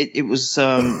 I mean, it was.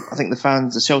 I think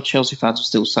the Chelsea fans were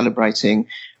still celebrating.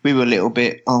 We were a little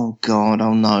bit. Oh God,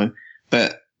 oh no!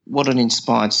 But what an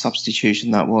inspired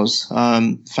substitution that was.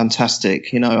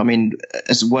 Fantastic. You know, I mean,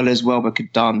 as well as Welbeck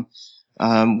had done,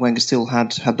 Wenger still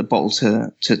had the bottle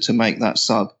to make that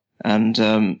sub.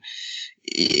 And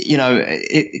you know,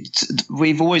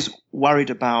 we've always worried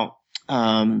about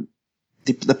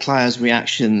the players'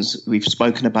 reactions. We've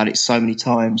spoken about it so many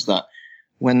times that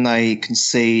when they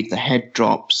concede, the head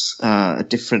drops. A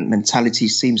different mentality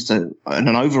and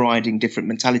an overriding different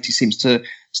mentality seems to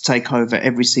take over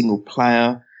every single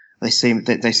player. They seem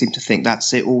to think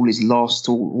that's it. All is lost.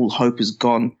 All hope is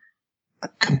gone. A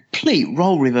complete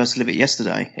role reversal of it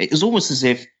yesterday. It was almost as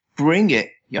if, bring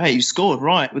it. Yeah, you scored.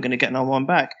 Right. We're going to get another one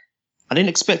back. I didn't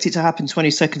expect it to happen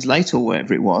 20 seconds later or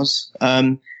whatever it was.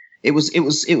 It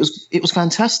was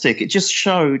fantastic. It just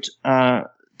showed,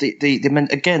 the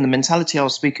mentality I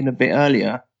was speaking a bit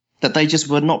earlier, that they just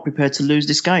were not prepared to lose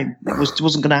this game. It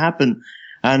wasn't going to happen.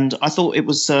 And I thought it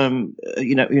was,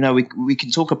 we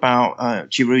can talk about,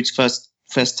 Giroud's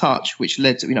first touch, which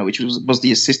led to, which was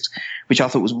the assist, which I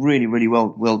thought was really, really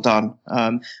well done.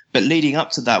 But leading up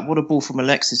to that, what a ball from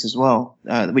Alexis as well,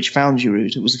 which found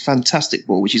Giroud. It was a fantastic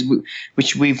ball,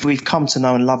 which we've come to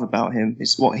know and love about him.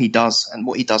 It's what he does and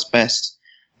what he does best.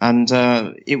 And,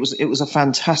 it was a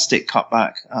fantastic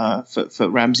cutback, for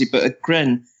Ramsey. But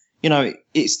again,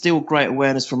 it's still great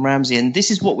awareness from Ramsey. And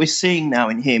this is what we're seeing now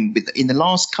in him in the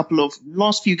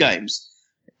last few games.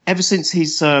 Ever since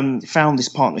he's found this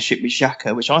partnership with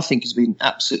Xhaka, which I think has been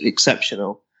absolutely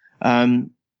exceptional,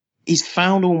 he's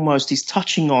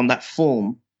touching on that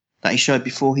form that he showed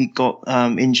before he got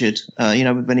injured.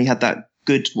 When he had that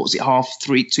good,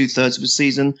 two-thirds of a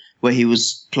season where he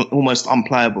was almost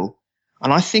unplayable.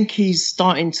 And I think he's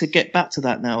starting to get back to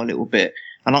that now a little bit.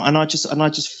 And I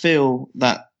just feel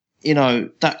that,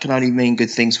 that can only mean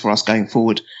good things for us going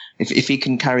forward. If he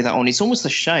can carry that on, it's almost a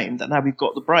shame that now we've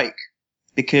got the break.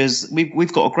 Because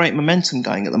we've got a great momentum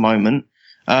going at the moment,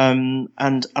 and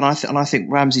I think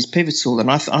Ramsey's pivotal,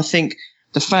 and I think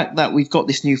the fact that we've got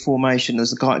this new formation,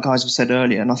 as the guys have said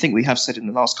earlier, and I think we have said in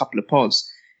the last couple of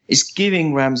pods, is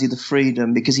giving Ramsey the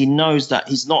freedom because he knows that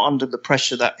he's not under the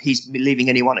pressure that he's leaving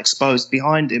anyone exposed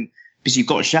behind him. Because you've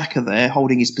got Xhaka there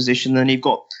holding his position, and you've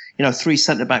got three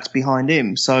centre backs behind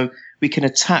him, so we can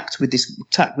attack with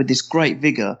this great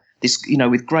vigour,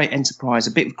 with great enterprise,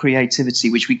 a bit of creativity,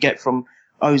 which we get from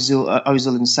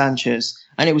Ozil and Sanchez,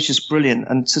 and it was just brilliant.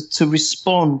 And to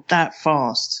respond that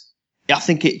fast, I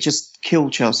think it just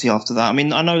killed Chelsea after that. I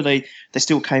mean, I know they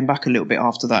still came back a little bit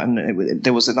after that, and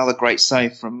there was another great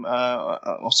save from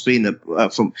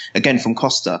Ospina from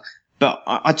Costa. But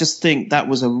I just think that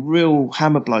was a real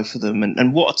hammer blow for them.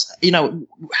 And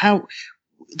how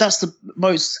that's the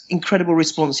most incredible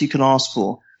response you can ask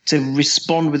for. To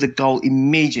respond with a goal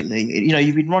immediately.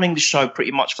 You've been running the show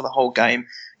pretty much for the whole game.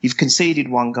 You've conceded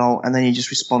one goal and then you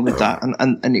just respond with that.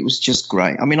 And it was just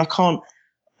great. I mean, I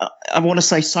want to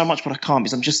say so much, but I can't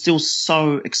because I'm just still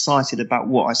so excited about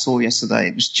what I saw yesterday.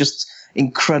 It was just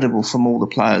incredible from all the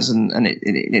players and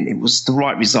it was the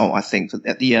right result, I think,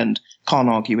 at the end. Can't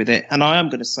argue with it. And I am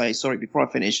going to say, sorry, before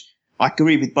I finish, I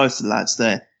agree with both the lads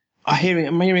there. I'm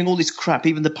hearing all this crap,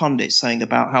 even the pundits saying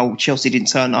about how Chelsea didn't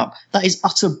turn up. That is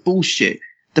utter bullshit.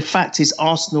 The fact is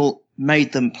Arsenal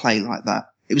made them play like that.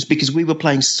 It was because we were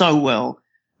playing so well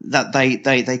that they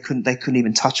couldn't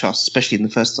even touch us, especially in the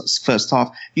first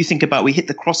half. You think about, we hit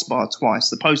the crossbar twice,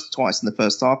 the post twice in the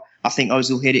first half. I think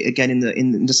Ozil hit it again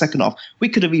in the second half. We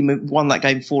could have even won that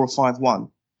game 4 or 5-1.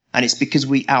 And it's because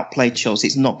we outplayed Chelsea.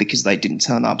 It's not because they didn't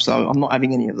turn up. So I'm not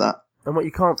having any of that. And what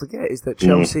you can't forget is that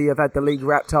Chelsea have had the league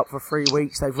wrapped up for 3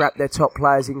 weeks. They've wrapped their top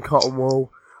players in cotton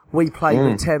wool. We played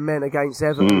with 10 men against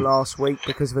Everton last week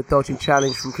because of a dodgy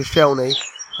challenge from Koscielny.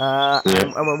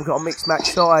 And when we've got a mixed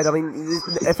match side, I mean,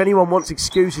 if anyone wants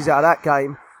excuses out of that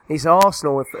game, it's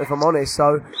Arsenal, if I'm honest.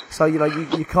 So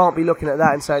you can't be looking at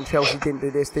that and saying Chelsea didn't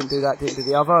do this, didn't do that, didn't do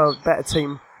the other. A better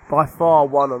team by far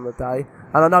won on the day.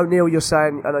 And I know, Neil, you're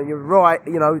saying, and you're right,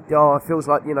 it feels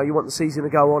like, you want the season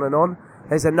to go on and on.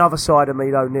 There's another side of me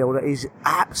though, Neil, that is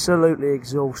absolutely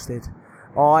exhausted.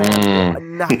 I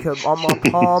am knackered.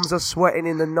 My palms are sweating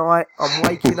in the night. I'm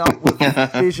waking up with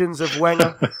visions of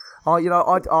Wenger. You're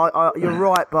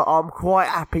right, but I'm quite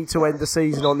happy to end the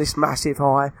season on this massive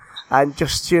high and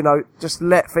just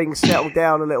let things settle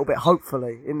down a little bit,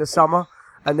 hopefully, in the summer,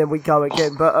 and then we go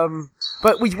again.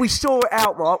 But we saw it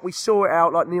out, Mark. We saw it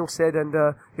out, like Neil said, and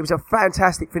it was a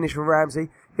fantastic finish from Ramsey.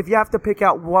 If you have to pick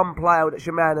out one player that's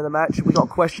your man of the match, we got a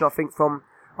question, I think, from,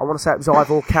 I want to say it was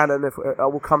Ivor Cannon, I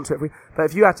will come to it. But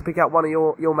if you had to pick out one of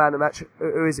your man of the match,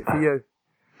 who is it for you?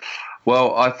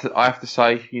 Well, I have to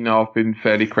say, I've been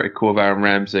fairly critical of Aaron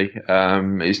Ramsey.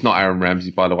 It's not Aaron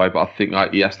Ramsey, by the way, but I think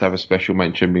he has to have a special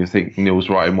mention because I think Neil's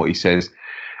right in what he says.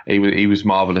 He was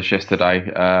marvellous yesterday.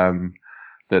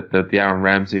 The Aaron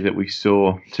Ramsey that we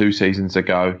saw 2 seasons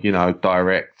ago,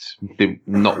 direct,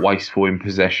 not wasteful in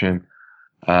possession,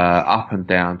 up and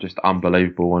down, just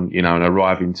unbelievable, and and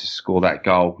arriving to score that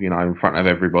goal, in front of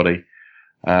everybody.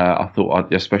 I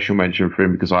thought a special mention for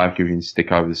him because I have given him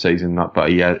stick over the season, but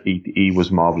he was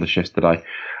marvellous yesterday.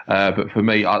 But for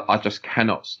me, I just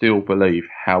cannot still believe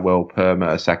how well Per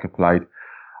Mertesacker played.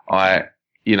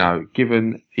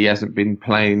 Given he hasn't been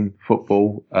playing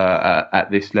football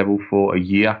at this level for a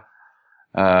year,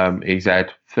 he's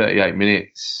had 38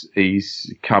 minutes.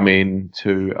 He's come in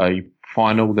to a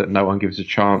final that no one gives a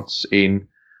chance in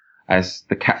as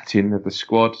the captain of the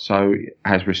squad, so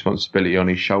has responsibility on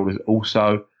his shoulders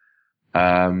also.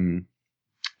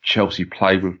 Chelsea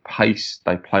play with pace.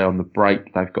 They play on the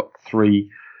break. They've got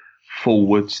 3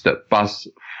 forwards that buzz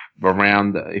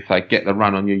around. If they get the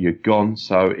run on you, you're gone.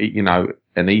 So,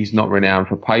 and he's not renowned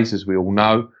for pace, as we all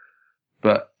know.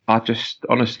 But I just,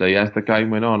 honestly, as the game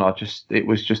went on, it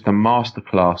was just a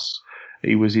masterclass.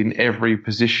 He was in every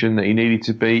position that he needed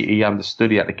to be. He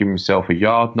understood he had to give himself a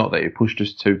yard. Not that he pushed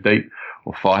us too deep,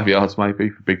 or 5 yards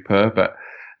maybe for Big Per, but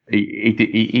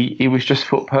he was just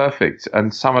foot perfect.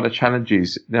 And some of the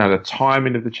challenges, the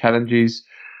timing of the challenges,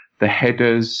 the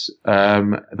headers,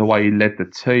 the way he led the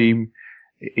team,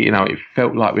 it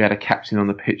felt like we had a captain on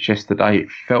the pitch yesterday.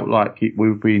 It felt like we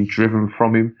were being driven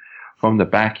from him, from the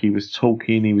back. He was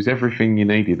talking. He was everything you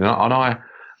needed. And I.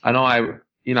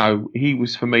 He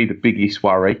was for me the biggest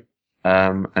worry,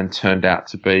 and turned out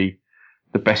to be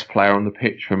the best player on the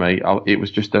pitch for me. It was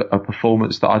just a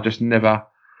performance that I just never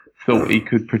thought he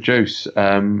could produce.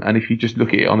 And if you just look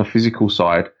at it on the physical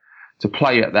side, to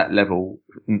play at that level,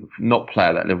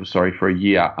 for a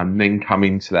year, and then come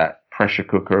into that pressure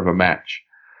cooker of a match,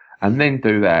 and then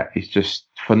do that is just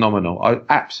phenomenal.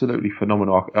 Absolutely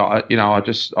phenomenal.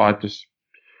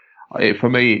 For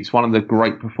me, it's one of the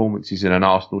great performances in an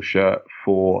Arsenal shirt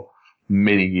for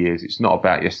many years. It's not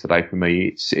about yesterday for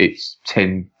me. It's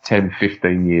 10,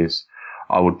 15 years.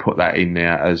 I would put that in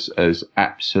there as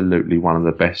absolutely one of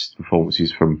the best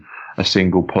performances from a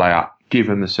single player,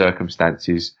 given the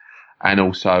circumstances. And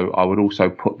also, I would also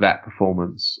put that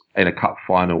performance in a cup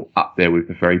final up there with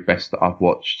the very best that I've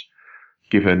watched,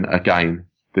 given, again,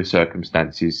 the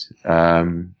circumstances.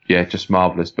 Just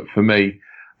marvellous. But for me,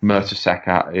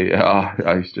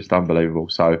 Mertesacker, he's just unbelievable.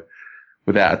 So,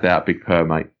 without a doubt, Big Per,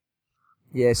 mate.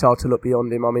 Yeah, it's hard to look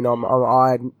beyond him. I mean,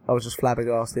 I was just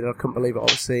flabbergasted. I couldn't believe what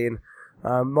I was seeing.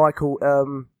 Michael,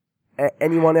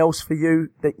 anyone else for you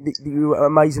that you were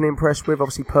amazingly impressed with?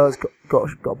 Obviously, Per's got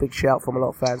a big shout from a lot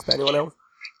of fans, but anyone else?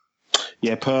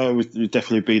 Yeah, Per would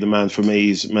definitely be the man for me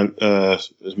as man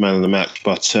of the match.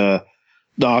 But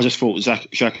no, I just thought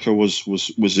Xhaka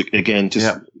was again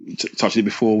touched it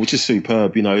before, which is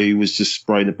superb. He was just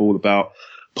spraying the ball about,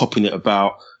 popping it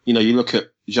about. You look at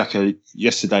Xhaka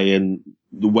yesterday and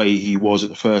the way he was at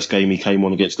the first game he came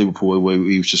on against Liverpool, where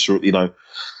he was just sort of, I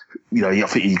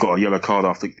think he got a yellow card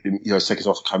after, seconds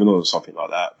after coming on or something like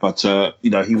that. But,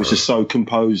 he was just so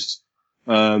composed.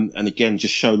 And again,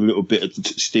 just showed a little bit of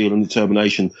steel and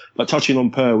determination. But touching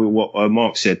on Per with what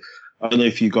Mark said, I don't know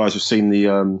if you guys have seen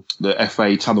the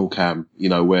FA tunnel cam,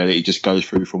 where it just goes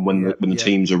through from when the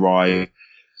teams arrive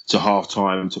to half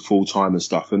time to full time and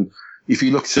stuff. And if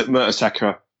you looked at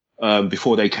Mertesacker,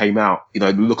 before they came out,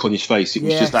 the look on his face, it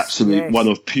was just absolute one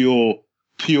of pure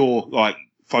like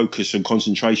focus and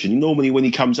concentration. Normally when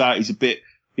he comes out, he's a bit,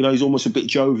 he's almost a bit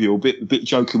jovial, a bit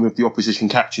joking with the opposition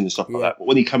captain and stuff like that. But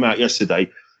when he came out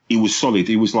yesterday, he was solid.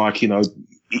 He was like,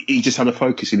 he just had a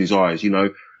focus in his eyes,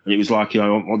 and it was like,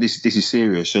 this is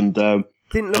serious. And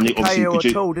didn't look at KO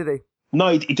at all, did he? No,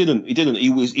 he didn't. He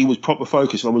was proper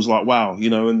focused. I was like, wow,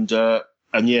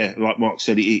 and yeah, like Mark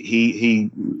said,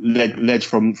 he led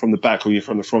from the back, or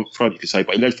from the front, you could say,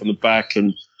 but he led from the back,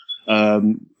 and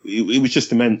it was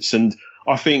just immense. And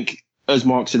I think, as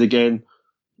Mark said again,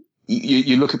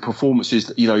 you look at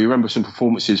performances. You remember some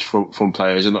performances from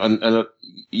players, and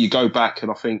you go back,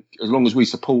 and I think as long as we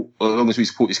support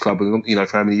this club, and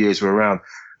for how many years we're around,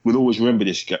 we'll always remember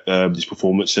this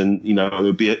performance, and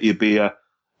it'll be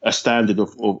a standard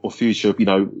of future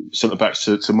centre backs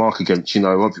to mark against.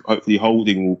 Hopefully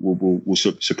Holding will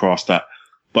surpass that.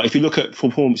 But if you look at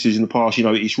performances in the past,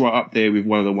 it's right up there with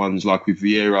one of the ones like with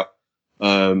Vieira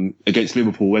against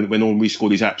Liverpool when Henry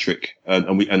scored his hat trick,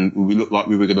 and we looked like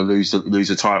we were going to lose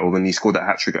the title when he scored that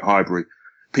hat trick at Highbury.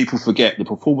 People forget the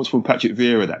performance from Patrick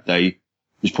Vieira that day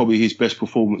was probably his best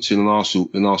performance in an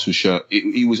Arsenal shirt.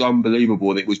 He was unbelievable,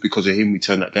 and it was because of him we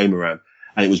turned that game around,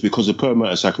 and it was because of Per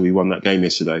Mertesacker we won that game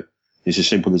yesterday. It's as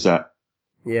simple as that.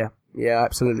 Yeah, I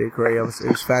absolutely agree. It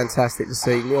was fantastic to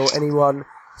see. Neil, anyone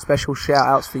special shout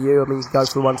outs for you? I mean, you can go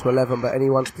from 1 to 11, but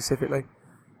anyone specifically?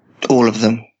 All of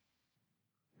them.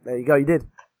 There you go. You did.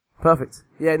 Perfect.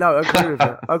 Yeah, no, I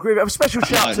agree with you. A special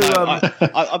shout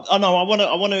to. I know. I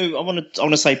want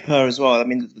to say Per as well. I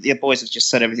mean, the boys have just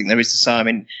said everything there is to say. I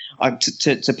mean,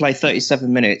 to play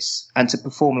 37 minutes and to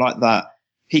perform like that,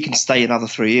 he can stay another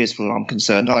 3 years, for what I'm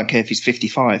concerned. I don't care if he's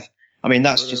 55. I mean,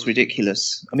 that's just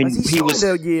ridiculous. I mean, he was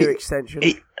a year extension.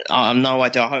 I have no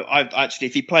idea. I actually,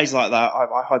 if he plays like that,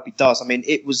 I hope he does. I mean,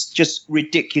 it was just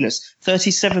ridiculous.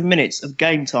 37 minutes of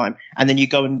game time, and then you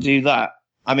go and do that.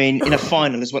 I mean, in a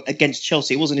final as well against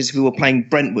Chelsea, it wasn't as if we were playing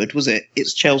Brentwood, was it?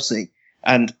 It's Chelsea,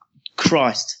 and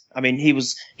Christ, I mean,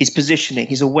 his positioning,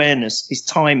 his awareness, his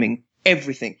timing,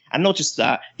 everything, and not just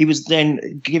that. He was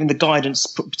then giving the guidance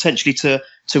potentially to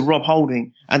Rob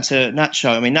Holding and to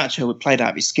Nacho. I mean, Nacho had played out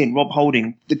of his skin. Rob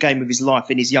Holding, the game of his life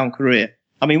in his young career.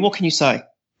 I mean, what can you say?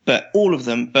 But all of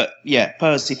them. But yeah,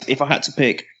 Pers, if I had to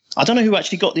pick. I don't know who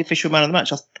actually got the official man of the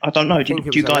match. I don't know. Do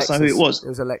you guys know who it was? It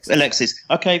was Alexis. Alexis.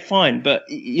 Okay, fine. But,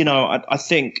 I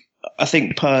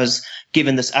think Pers,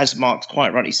 given this, as Mark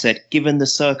quite rightly said, given the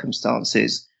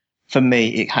circumstances, for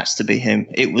me, it has to be him.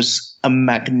 It was a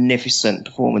magnificent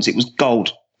performance. It was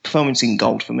gold. Performance in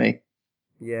gold for me.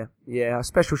 Yeah. A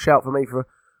special shout for me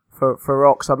for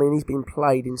Ox. I mean, he's been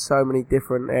played in so many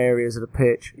different areas of the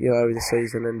pitch, over the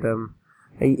season, and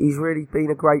he's really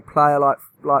been a great player, like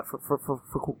for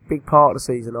a big part of the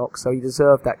season, Ox. So he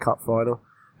deserved that cup final,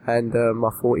 and I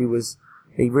thought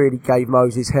he really gave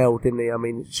Moses hell, didn't he? I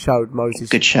mean, it showed Moses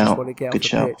good shout. Want to get good off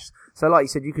shout. the pitch. So, like you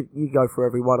said, you go for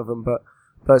every one of them, but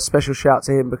special shout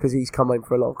to him because he's come in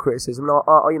for a lot of criticism.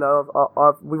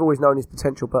 And we've always known his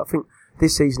potential, but I think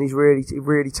this season he's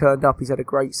really turned up. He's had a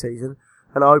great season,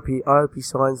 and I hope he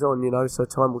signs on. So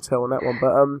time will tell on that one.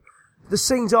 But the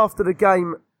scenes after the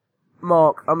game,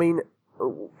 Mark, I mean,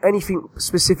 anything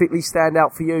specifically stand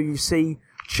out for you? You see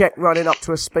Cech running up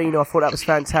to Espino. I thought that was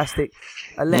fantastic.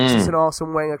 Alexis and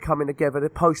Arsene Wenger coming together. The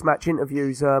post-match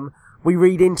interviews, we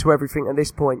read into everything at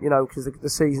this point, because the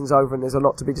season's over and there's a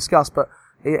lot to be discussed. But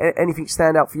anything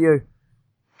stand out for you?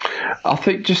 I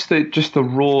think just the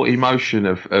raw emotion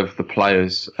of the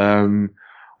players,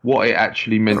 what it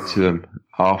actually meant to them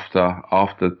after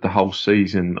the whole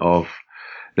season of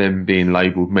them being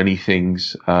labelled many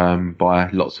things by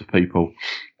lots of people.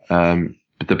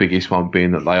 But the biggest one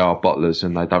being that they are bottlers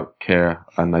and they don't care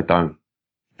and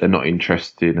they're not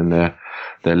interested and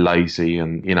they're lazy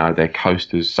and they're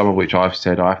coasters. Some of which I've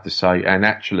said, I have to say, and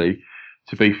actually,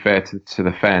 to be fair to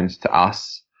the fans, to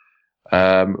us,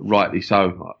 rightly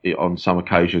so on some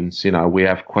occasions, we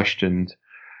have questioned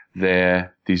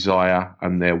their desire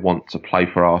and their want to play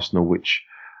for Arsenal, which,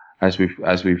 as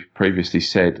we've previously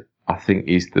said, I think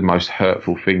is the most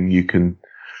hurtful thing you can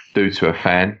do to a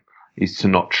fan, is to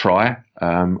not try,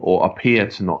 or appear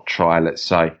to not try, let's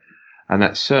say. And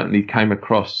that certainly came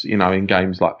across, in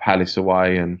games like Palace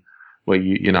away and where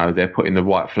they're putting the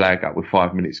white flag up with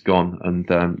 5 minutes gone and,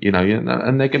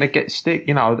 and they're going to get stick,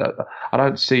 I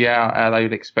don't see how they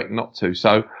would expect not to.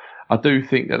 So I do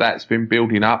think that that's been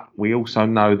building up. We also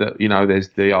know that, there's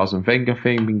the Arsene Wenger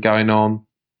thing been going on.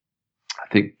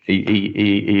 I think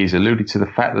he has alluded to the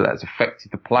fact that that's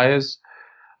affected the players,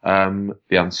 the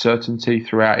uncertainty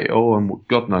throughout it all, and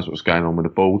God knows what's going on with the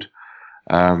board.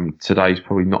 Today's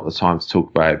probably not the time to talk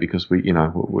about it because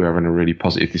we're having a really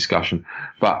positive discussion.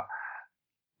 But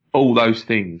all those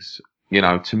things,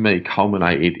 to me,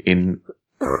 culminated in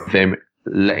them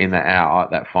letting that out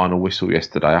at that final whistle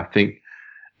yesterday. I think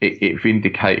it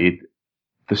vindicated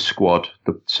the squad,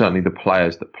 certainly the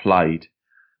players that played,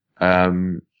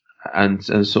 and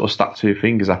sort of stuck two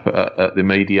fingers up at the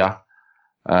media,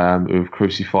 who've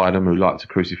crucified them, who like to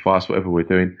crucify us, whatever we're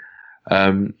doing.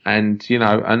 And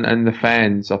the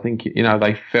fans, I think,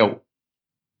 they felt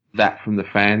that from the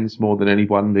fans more than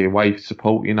anyone. The away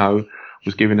support,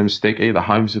 was giving them stick. The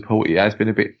home support, it has been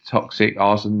a bit toxic.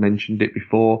 Arsene mentioned it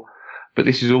before. But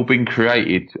this has all been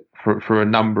created for a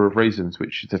number of reasons,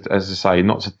 which, as I say,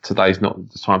 today's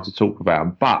not the time to talk about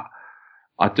them. But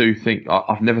I do think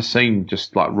I've never seen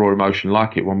just like raw emotion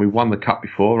like it. When we won the cup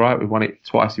before, right? We won it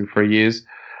twice in 3 years.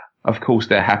 Of course,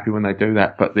 they're happy when they do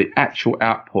that. But the actual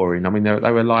outpouring, I mean, they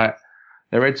were like,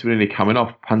 their heads were nearly coming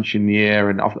off, punching the air,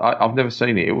 and I've never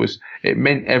seen it. It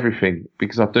meant everything,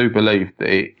 because I do believe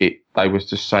that they was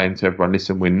just saying to everyone,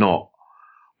 listen, we're not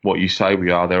what you say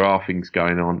we are. There are things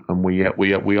going on, and we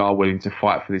are willing to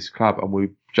fight for this club, and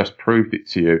we've just proved it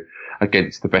to you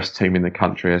against the best team in the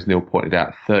country, as Neil pointed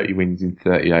out, 30 wins in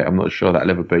 38. I'm not sure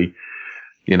that'll ever be,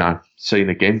 seen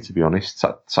again, to be honest.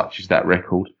 Such is that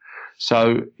record.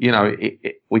 So,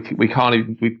 we can't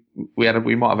even,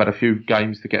 we might have had a few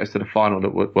games to get us to the final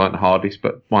that weren't hardest,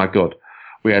 but my God,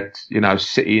 we had,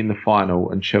 City in the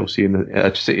final and Chelsea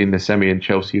City in the semi and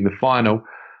Chelsea in the final.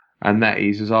 And that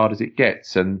is as hard as it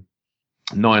gets. And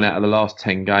 9 out of the last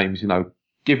 10 games,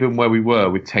 given where we were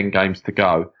with 10 games to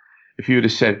go, if you would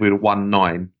have said we'd have won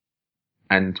 9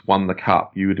 and won the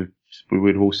cup, we would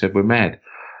have all said we're mad.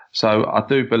 So I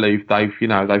do believe they've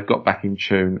got back in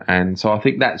tune. And so I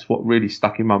think that's what really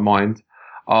stuck in my mind.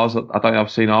 I don't think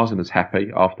I've seen Arsene as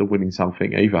happy after winning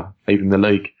something either, even the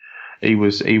league. It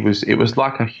was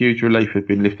like a huge relief had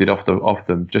been lifted off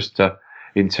them just to,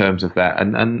 in terms of that,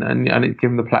 and it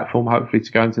given the platform hopefully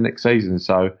to go into next season.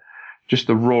 So just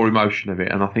the raw emotion of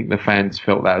it, and I think the fans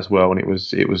felt that as well, and it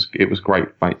was great,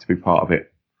 mate, to be part of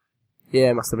it. Yeah,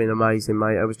 it must have been amazing,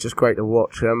 mate. It was just great to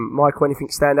watch. Michael, anything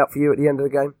stand out for you at the end of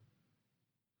the game?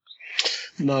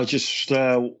 No, just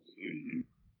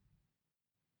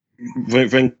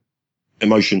very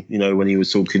emotion. When he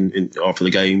was talking after the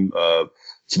game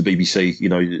to the BBC,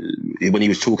 when he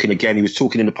was talking again, he was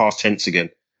talking in the past tense again.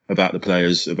 About the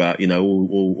players, about,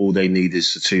 all they need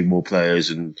is 2 more players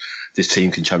and this team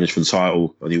can challenge for the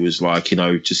title. And he was like,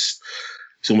 just,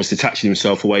 he's almost detaching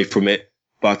himself away from it.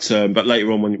 But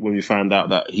later on when we found out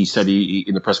that he said he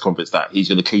in the press conference that he's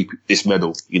going to keep this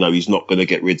medal, he's not going to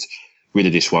get rid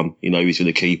of this one, he's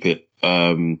going to keep it.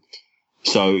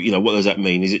 So, what does that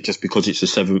mean? Is it just because it's the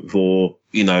 7th or,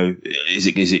 is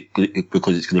it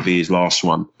because it's going to be his last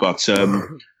one? But,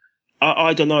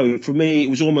 I don't know. For me, it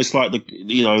was almost like I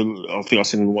think I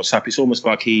said in WhatsApp. It's almost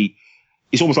like he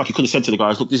could have said to the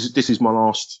guys, "Look, this is my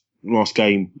last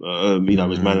game,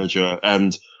 as manager,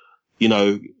 and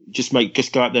just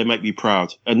go out there, and make me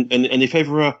proud." And if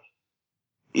ever,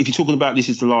 if you're talking about this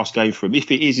is the last game for him, if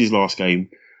it is his last game,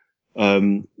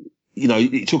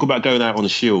 you talk about going out on a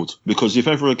shield, because if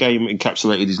ever a game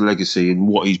encapsulated his legacy and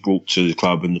what he's brought to the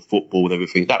club and the football and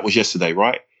everything, that was yesterday,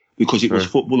 right? Because it was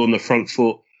football on the front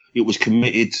foot. It was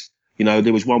committed.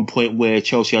 There was one point where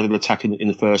Chelsea had an attack in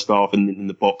the first half and in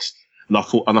the box. And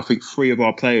I think 3 of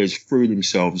our players threw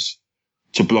themselves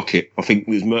to block it. I think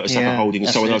it was Mertesacker holding and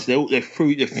someone else. They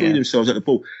threw themselves at the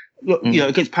ball. Look,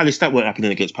 against Palace, that weren't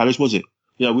happening against Palace, was it?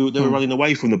 They were running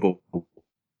away from the ball.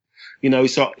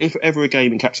 So if ever a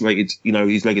game encapsulated,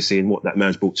 his legacy and what that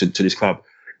man's brought to this club,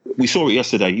 we saw it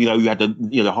yesterday. You had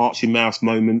the hearts in mouth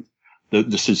moment.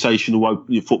 The sensational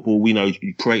football,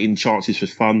 creating chances for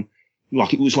fun,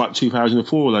 like it was like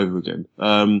 2004 all over again.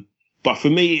 But for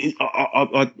me,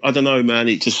 I don't know, man.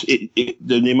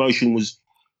 The emotion was,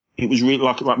 it was really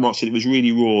like Mark said, it was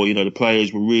really raw. The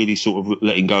players were really sort of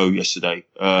letting go yesterday,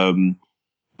 and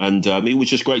it was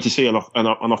just great to see. And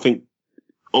I think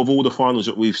of all the finals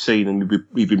that we've seen and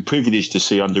we've been privileged to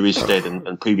see under Isted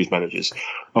and previous managers,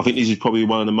 I think this is probably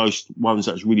one of the most ones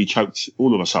that's really choked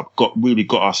all of us up, got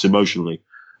us emotionally,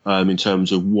 in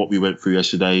terms of what we went through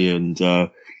yesterday and,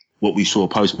 what we saw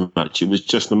post-match. It was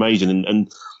just amazing and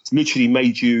literally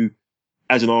made you,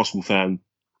 as an Arsenal fan,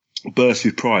 burst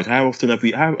with pride. How often have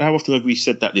we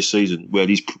said that this season, where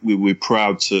we're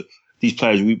proud to, these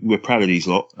players, we're proud of these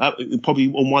lot?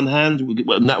 Probably on one hand,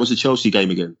 and that was the Chelsea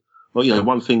game again. Well,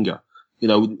 one finger.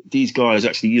 These guys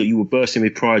actually, you were bursting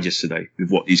with pride yesterday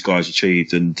with what these guys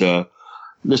achieved, and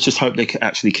let's just hope they can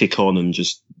actually kick on and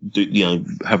just do,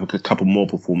 have a couple more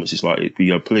performances like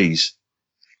it, please.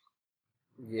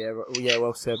 Yeah,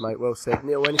 well said, mate. Well said.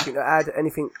 Neil, anything to add?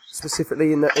 Anything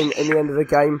specifically in the end of the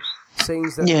game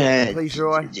scenes that please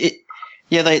your eye?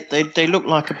 They look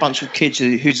like a bunch of kids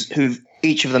who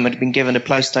each of them had been given a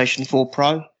PlayStation 4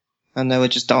 Pro. And they were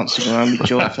just dancing around with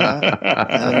joy for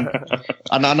that.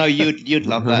 And I know you'd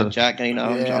love that, Jack. I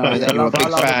know that you're a big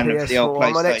fan of the old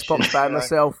PlayStation. I'm an Xbox fan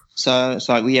myself. So it's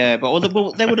like, but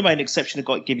they would have made an exception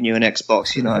of giving you an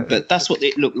Xbox, But that's what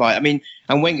it looked like. I mean,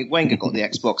 and Wenger got the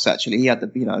Xbox. Actually, he had the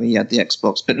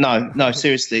Xbox. But no,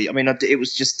 seriously. I mean, it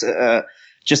was just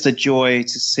just a joy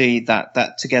to see that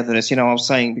togetherness. I was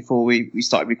saying before we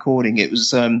started recording, it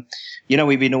was,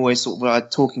 we've been always sort of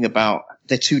talking about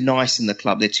they're too nice in the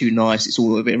club. They're too nice. It's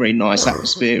all a very nice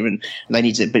atmosphere, and they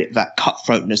need a bit of that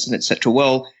cutthroatness and etc.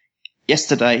 Well,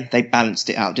 yesterday they balanced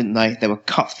it out, didn't they? They were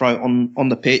cutthroat on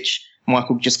the pitch.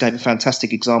 Michael just gave a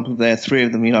fantastic example there. 3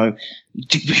 of them,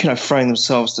 throwing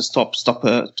themselves to stop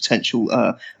a potential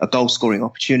a goal scoring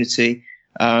opportunity.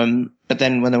 But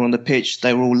then when they were on the pitch,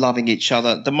 they were all loving each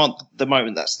other. The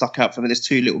moment that stuck out for me, there's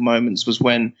 2 little moments, was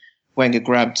when Wenger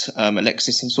grabbed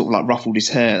Alexis and sort of like ruffled his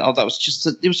hair. Oh, that was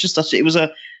it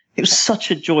was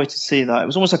such a joy to see that. It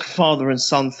was almost like a father and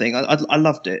son thing. I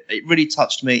loved it. It really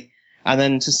touched me. And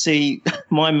then to see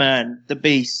my man, the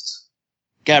beast,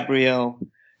 Gabriel,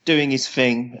 doing his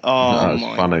thing. Oh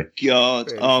my funny. God.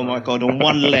 Pretty oh funny. My God. On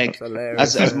one leg,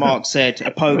 as Mark said,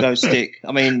 a pogo stick.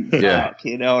 I mean,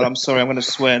 I'm sorry, I'm going to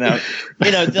swear now.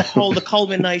 The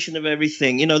culmination of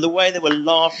everything, the way they were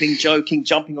laughing, joking,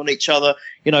 jumping on each other,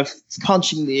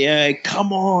 punching the air.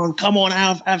 Come on,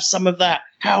 have some of that.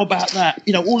 How about that?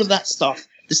 All of that stuff.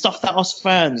 The stuff that us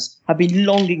fans have been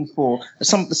longing for,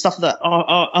 some of the stuff that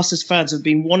us as fans have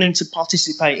been wanting to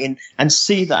participate in and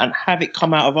see that and have it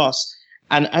come out of us.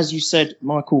 And as you said,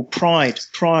 Michael, pride,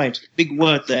 big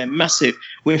word there, massive.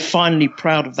 We're finally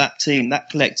proud of that team, that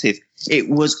collective. It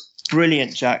was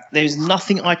brilliant, Jack. There's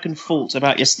nothing I can fault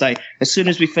about yesterday. As soon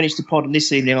as we finish the pod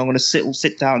this evening, I'm going to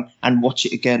sit down and watch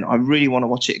it again. I really want to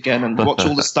watch it again and watch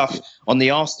all the stuff on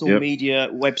the Arsenal media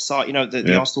website,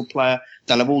 the Arsenal player.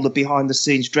 They'll have all the behind the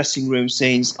scenes, dressing room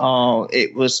scenes. Oh,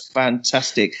 it was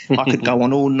fantastic. I could go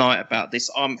on all night about this.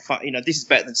 This is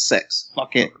better than sex.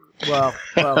 Fuck it. Well,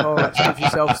 all right.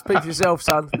 Speak for yourself,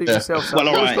 son. Well,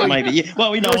 all right, maybe. Yeah.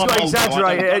 Well, I'm old.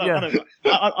 Exaggerate it, ain't you?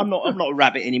 I'm not a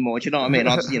rabbit anymore. Do you know what I mean?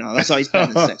 That's why it's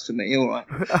better than sex for me. All right.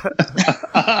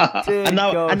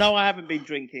 I know I haven't been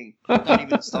drinking. Don't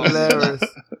even start. Hilarious.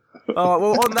 All right.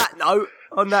 Well,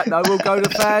 on that note, we'll go to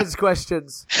fans'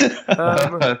 questions.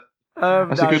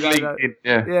 That's a good linking.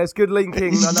 Yeah, it's good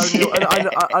linking.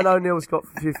 I know Neil's got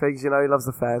a few things. He loves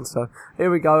the fans. So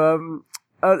here we go.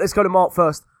 Let's go to Mark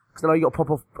first, because I know you got to pop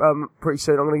off pretty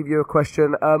soon. I'm going to give you a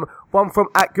question. One from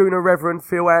 @Gooner Reverend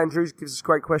Phil Andrews gives us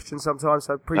great questions sometimes,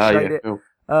 so appreciate it.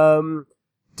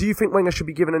 Do you think Wenger should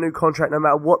be given a new contract no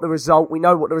matter what the result? We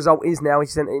know what the result is now. He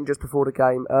sent it in just before the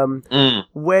game.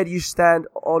 Where do you stand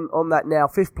on that now?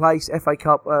 5th place, FA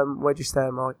Cup. Where do you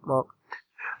stand, Mark?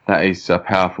 That is a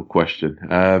powerful question.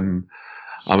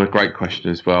 A great question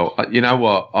as well. You know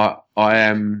what? I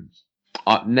am.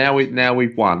 Now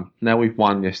we've won. Now we've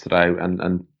won yesterday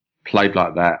and played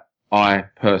like that. I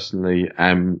personally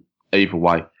am either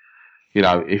way.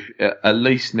 If at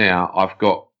least now I've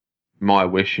got my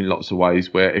wish in lots of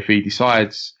ways, where if he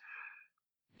decides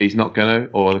he's not going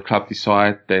to, or the club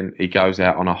decide, then he goes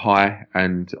out on a high,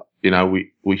 and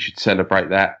we should celebrate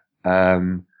that.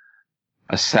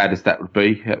 As sad as that would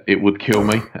be, it would kill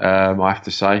me. I have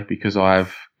to say, because I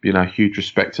have huge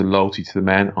respect and loyalty to the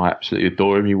man. I absolutely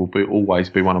adore him. He will always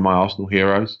be one of my Arsenal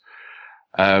heroes.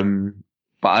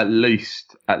 But at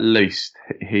least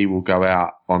he will go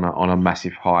out on a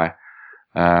massive high,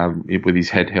 with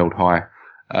his head held high.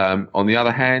 On the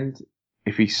other hand,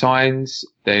 if he signs,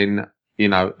 then,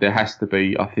 there has to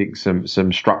be, I think,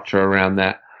 some structure around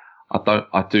that.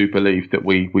 I do believe that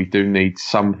we do need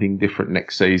something different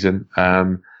next season.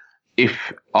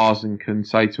 If Arsene can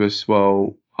say to us,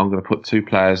 well, I'm going to put 2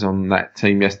 players on that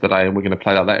team yesterday and we're going to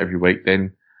play like that every week,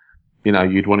 then,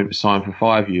 you'd want him to sign for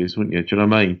 5 years, wouldn't you? Do you know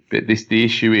what I mean? But the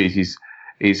issue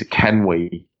is can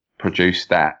we produce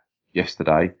that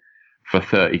yesterday for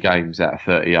 30 games out of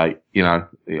 38?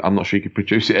 I'm not sure you could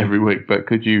produce it every week, but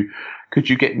could you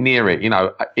get near it?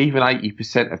 Even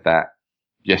 80% of that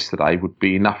yesterday would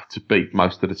be enough to beat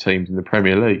most of the teams in the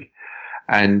Premier League.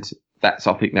 And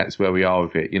I think that's where we are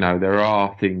with it. There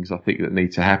are things I think that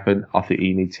need to happen. I think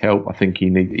he needs help. I think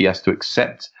he has to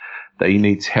accept that he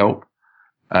needs help.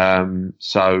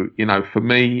 So, for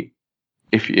me,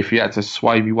 if you had to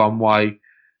sway me one way,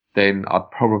 then I'd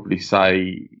probably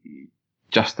say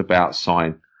just about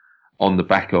sign on the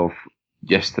back of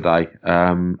yesterday.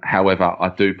 However, I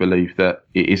do believe that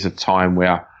it is a time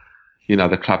where,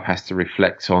 the club has to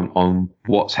reflect on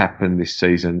what's happened this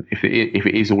season. If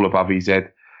it is all above his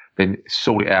head, then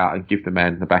sort it out and give the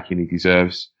man the backing he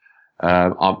deserves.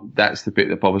 That's the bit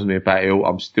that bothers me about it all.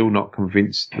 I'm still not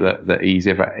convinced that he's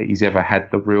ever had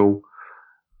the real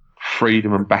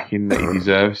freedom and backing that he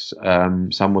deserves.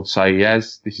 Some would say he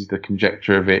has. This is the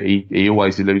conjecture of it. He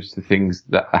always alludes to things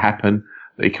that happen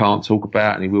that he can't talk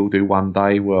about, and he will do one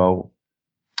day. Well,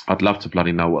 I'd love to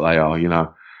bloody know what they are,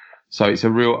 So it's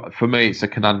for me, it's a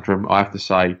conundrum. I have to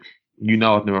say,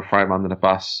 I'd never throw him under the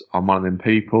bus. I'm one of them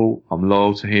people. I'm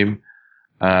loyal to him.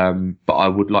 But I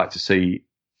would like to see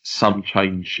some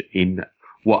change in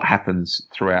what happens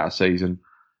throughout a season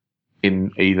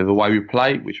in either the way we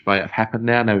play, which may have happened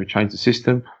now we've changed the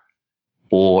system,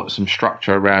 or some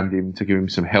structure around him to give him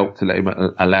some help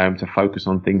to allow him to focus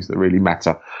on things that really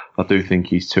matter. I do think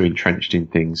he's too entrenched in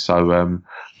things. So,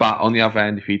 but on the other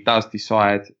hand, if he does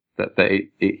decide that it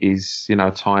is,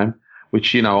 time,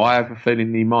 which, I have a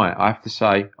feeling he might, I have to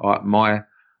say,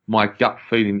 my gut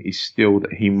feeling is still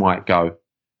that he might go,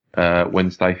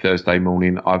 Wednesday, Thursday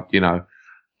morning.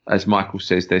 As Michael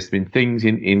says, there's been things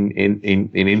in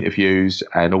interviews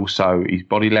and also his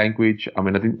body language. I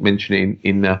mean, I didn't mention it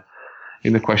in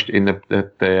the question, in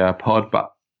the pod,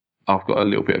 but I've got a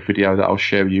little bit of video that I'll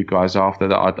share with you guys after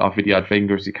that. I videoed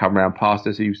Wenger as he come round past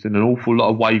us. He was doing an awful lot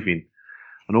of waving,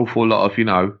 an awful lot of,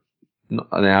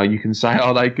 now you can say,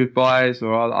 are they goodbyes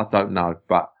or I don't know,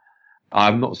 but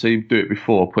I've not seen him do it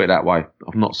before, put it that way.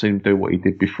 I've not seen him do what he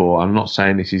did before. I'm not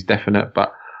saying this is definite,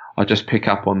 but I just pick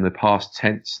up on the past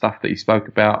tense stuff that he spoke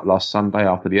about last Sunday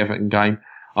after the Everton game.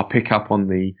 I pick up on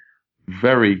the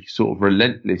very sort of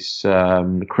relentless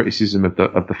criticism of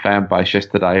the fan base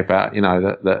yesterday about,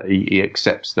 that he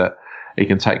accepts that he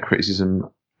can take criticism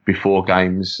before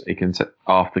games, he can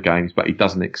after games, but he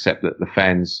doesn't accept that the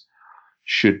fans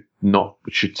should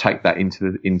take that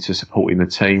into supporting the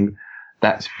team.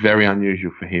 That's very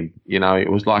unusual for him.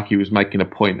 It was like he was making a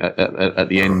point at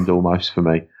the end almost for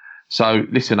me. So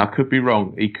listen, I could be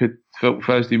wrong. He could,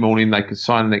 Thursday morning, they could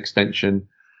sign an extension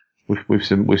with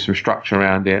some structure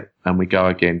around it and we go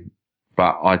again.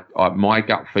 But my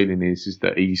gut feeling is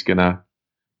that he's gonna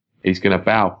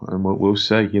bow and we'll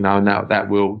see, and that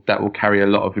will carry a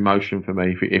lot of emotion for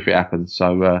me if it happens.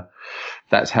 So,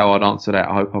 that's how I'd answer that.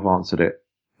 I hope I've answered it.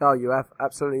 No, you have.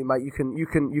 Absolutely, mate.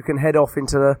 You can head off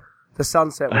into the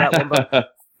sunset with that one,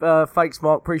 but, thanks,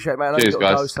 Mark. Appreciate it, mate. Cheers,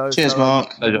 guys. Cheers, Mark.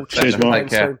 Cheers, Mark. Take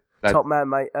care. Top man,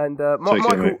 mate. And,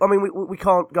 Michael, I mean, we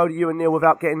can't go to you and Neil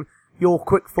without getting your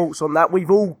quick thoughts on that. We've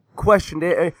all questioned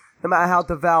it, no matter how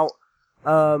devout,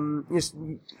 how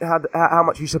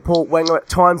much you support Wenger at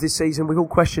times this season. We've all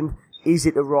questioned, is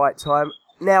it the right time?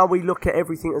 Now we look at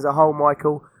everything as a whole,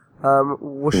 Michael.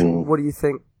 What do you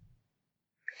think?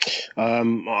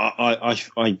 I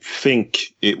think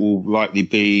it will likely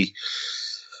be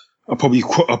a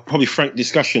probably frank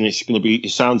discussion. It's going to be, it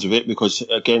sounds of it, because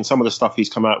again, some of the stuff he's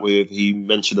come out with, he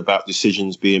mentioned about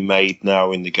decisions being made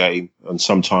now in the game, and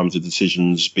sometimes the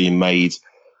decisions being made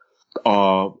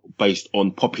are based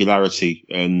on popularity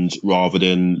and rather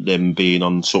than them being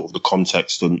on sort of the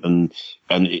context and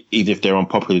even if they're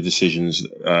unpopular decisions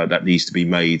that needs to be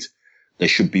made, they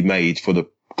should be made for the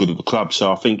good of the club.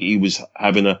 So I think he was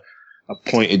having a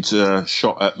pointed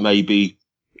shot at maybe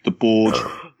the board.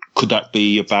 Could that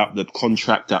be about the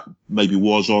contract that maybe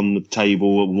was on the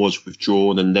table and was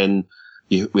withdrawn, and then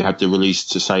we had the release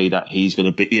to say that he's going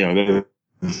to be,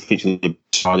 it's going to be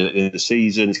decided at the end of the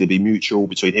season. It's going to be mutual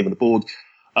between him and the board.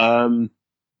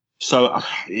 So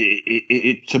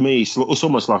it to me, it's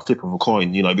almost like a flip of a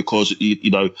coin, because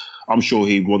I'm sure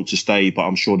he'd want to stay, but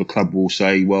I'm sure the club will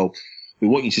say, well, we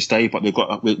want you to stay, but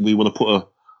we want to put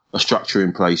a structure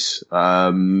in place.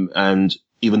 And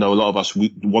even though a lot of us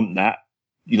want that,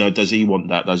 does he want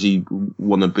that? Does he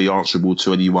want to be answerable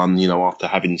to anyone, after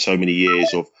having so many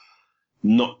years of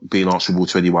not being answerable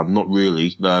to anyone? Not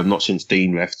really, not since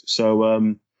Dean left.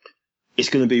 So, it's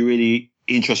going to be really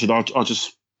interesting. I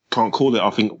just can't call it.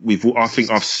 I think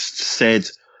I've said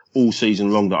all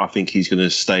season long that I think he's going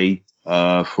to stay,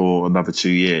 for another 2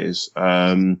 years.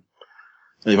 And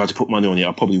if I had to put money on it,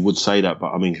 I probably would say that,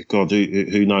 but I mean, God,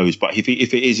 who knows? But if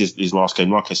it is his last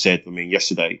game, like I said,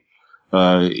 yesterday,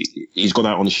 he's gone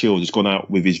out on the shield. He's gone out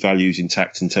with his values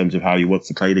intact in terms of how he wants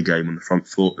to play the game on the front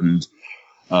foot and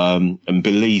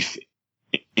belief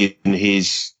in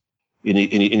his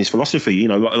philosophy.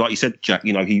 Like you said, Jack.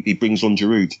 He brings on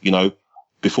Giroud.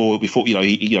 Before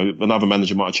another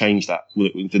manager might have changed that,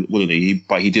 wouldn't he?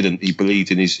 But he didn't. He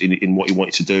believed in what he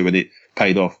wanted to do, and it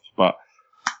paid off. But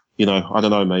I don't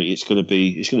know, mate. It's going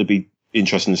to be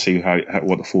interesting to see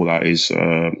what the fallout is.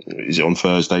 Is it on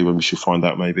Thursday when we should find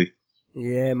out? Maybe.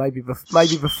 Yeah, maybe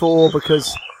before,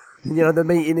 because the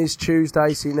meeting is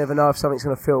Tuesday, so you never know if something's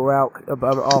going to filter out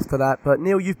after that. But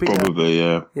Neil, you've been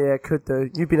yeah, could do.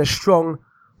 You've been a strong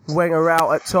Wenger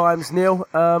out at times, Neil.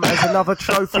 Has another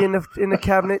trophy in the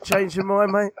cabinet changed your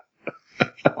mind, mate?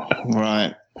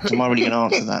 Right. So am I really going to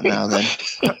answer that now then?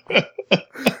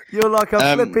 You're like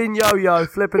a flipping yo-yo,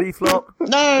 flippity flop.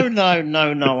 No, I'm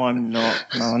not.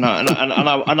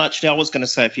 No. And actually, I was going to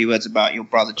say a few words about your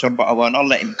brother John, but I won't. I'll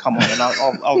let him come on, and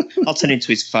I'll tell him to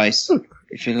his face.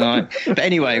 if you like. But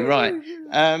anyway, right.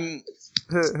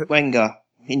 Wenger,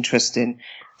 interesting.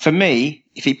 For me,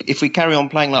 if we carry on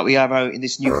playing like we have in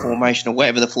this new formation or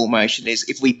whatever the formation is,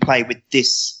 if we play with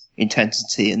this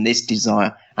intensity and this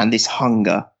desire and this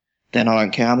hunger, then I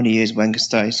don't care how many years Wenger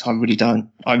stays. I really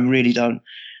don't.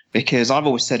 Because I've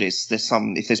always said if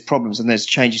there's problems and there's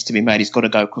changes to be made, it's got to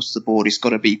go across the board. It's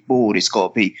got to be board. It's got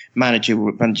to be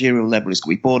managerial level. It's got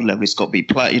to be board level. It's got to be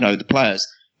the players.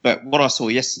 But what I saw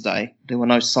yesterday, there were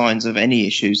no signs of any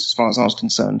issues as far as I was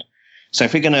concerned. So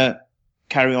if we're going to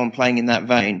carry on playing in that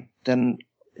vein, then,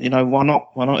 why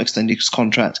not extend his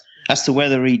contract? As to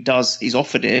whether he's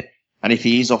offered it, and if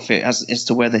he is offered it, as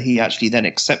to whether he actually then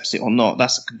accepts it or not,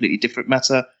 that's a completely different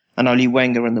matter. And only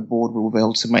Wenger and the board will be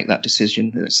able to make that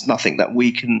decision. It's nothing that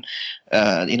we can,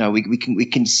 we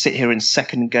can sit here and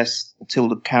second guess until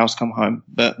the cows come home.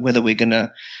 But whether we're going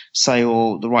to say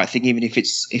the right thing, even if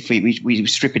we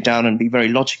strip it down and be very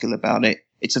logical about it,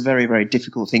 it's a very, very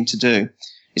difficult thing to do.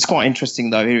 It's quite interesting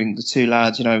though, hearing the two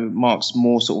lads, Mark's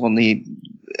more sort of on the,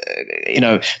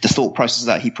 the thought process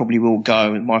that he probably will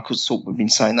go, and Michael's sort of been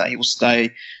saying that he will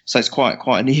stay. So it's quite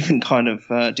an even kind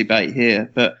of debate here.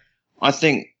 But I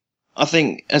think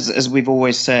as we've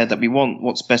always said, that we want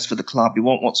what's best for the club. We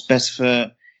want what's best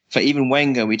for even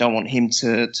Wenger. We don't want him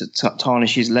to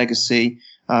tarnish his legacy,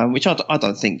 which I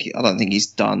don't think he's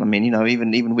done. I mean,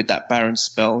 even with that barren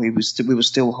spell, we were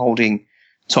still holding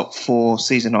top 4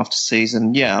 season after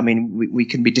season. Yeah, I mean, we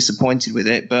can be disappointed with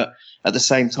it, but at the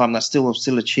same time, that's still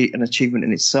an achievement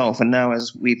in itself. And now,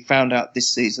 as we found out this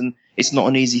season, it's not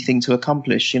an easy thing to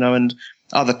accomplish, and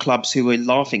other clubs who are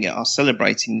laughing at us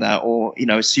celebrating that, or,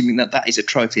 assuming that is a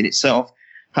trophy in itself,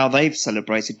 how they've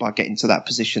celebrated by getting to that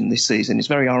position this season is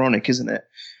very ironic, isn't it?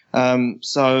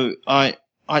 So I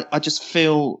just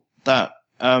feel that,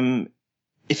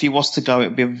 if he was to go, it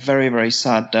would be a very, very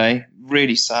sad day,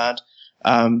 really sad.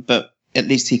 But at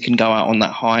least he can go out on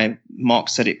that high. Mark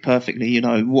said it perfectly.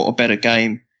 What a better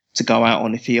game to go out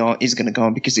on if he is going to go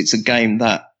on, because it's a game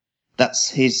that's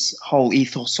his whole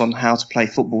ethos on how to play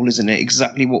football, isn't it?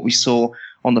 Exactly what we saw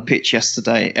on the pitch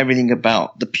yesterday. Everything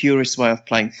about the purest way of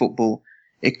playing football.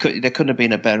 There couldn't have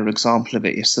been a better example of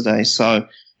it yesterday. So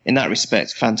in that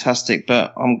respect, fantastic.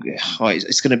 But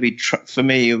it's going to be for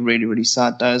me a really, really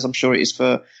sad day, as I'm sure it is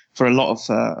for a lot of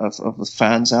the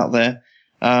fans out there.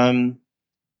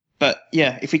 But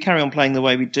yeah, if we carry on playing the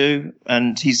way we do,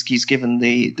 and he's given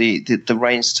the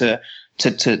reins to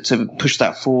push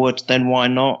that forward, then why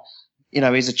not?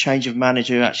 Is a change of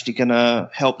manager actually going to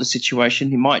help the situation?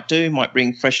 He might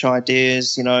bring fresh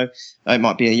ideas. It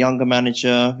might be a younger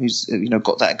manager who's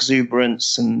got that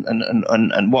exuberance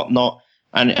and whatnot,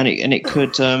 and it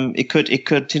could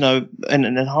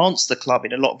enhance the club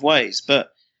in a lot of ways.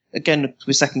 But again,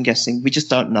 we're second guessing. We just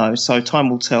don't know. So time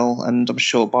will tell, and I'm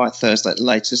sure by Thursday at the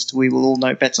latest, we will all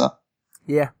know better.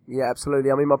 Yeah, absolutely.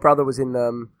 I mean, my brother was in,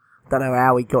 don't know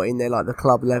how he got in there, like the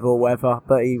club level or whatever,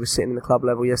 but he was sitting in the club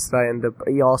level yesterday, and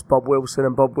he asked Bob Wilson,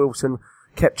 and Bob Wilson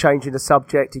kept changing the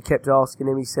subject. He kept asking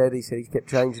him. He said he kept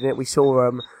changing it. We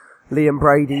saw Liam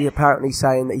Brady apparently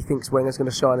saying that he thinks Wenger's going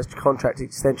to sign a contract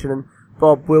extension, and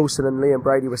Bob Wilson and Liam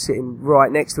Brady were sitting right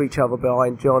next to each other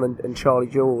behind John and Charlie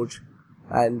George.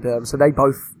 And so they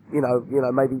both,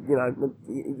 maybe,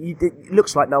 it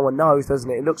looks like no one knows, doesn't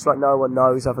it? It looks like no one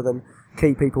knows other than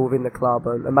key people within the club,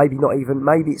 and maybe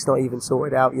it's not even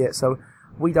sorted out yet. So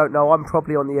we don't know. I'm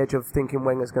probably on the edge of thinking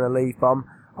Wenger's going to leave, but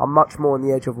I'm much more on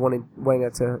the edge of wanting Wenger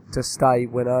to stay.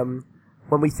 When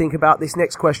we think about this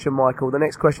next question, Michael, the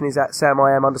next question is at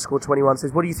SamIam_21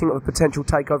 says, what do you think of a potential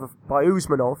takeover by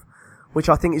Usmanov, which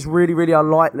I think is really, really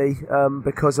unlikely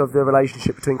because of the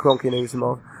relationship between Kroenke and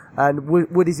Usmanov. And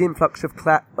would his influx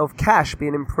of cash be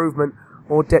an improvement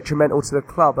or detrimental to the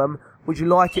club? Would you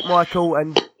like it, Michael?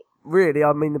 And really,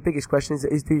 I mean, the biggest question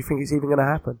is do you think it's even going to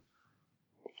happen?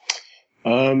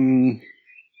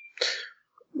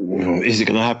 Is it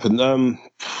going to happen?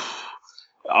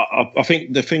 I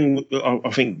think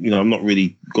I'm not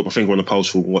really got my finger on the pulse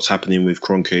for what's happening with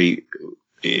Kroenke.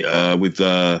 I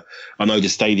know the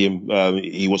stadium,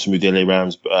 he wants to move the LA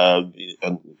Rams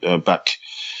back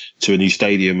to a new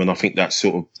stadium, and I think that's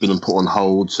sort of been put on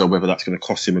hold. So whether that's going to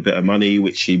cost him a bit of money,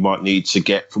 which he might need to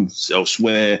get from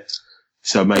elsewhere,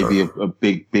 so maybe a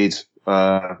big bid.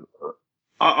 I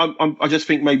just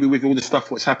think maybe with all the stuff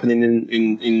what's happening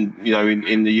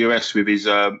in the US with his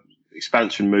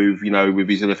expansion move, with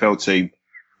his NFL team,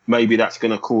 maybe that's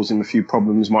going to cause him a few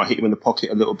problems. Might hit him in the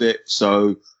pocket a little bit.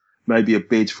 So maybe a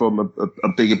bid from a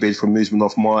bigger bid from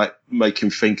Usmanov might make him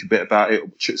think a bit about it,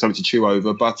 something to chew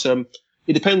over. But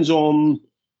it depends on,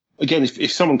 again,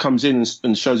 if someone comes in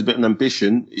and shows a bit of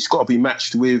ambition, it's got to be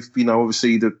matched with,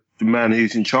 obviously the the man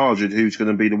who's in charge and who's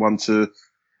going to be the one to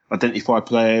identify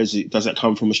players. Does that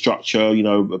come from a structure,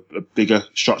 a bigger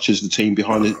structure as the team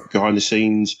behind the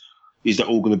scenes? Is that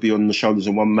all going to be on the shoulders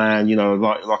of one man?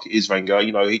 Like it is Wenger.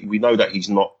 We know that he's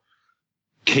not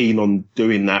keen on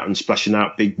doing that and splashing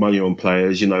out big money on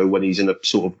players. When he's in a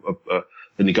sort of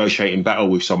a negotiating battle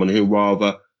with someone, he'll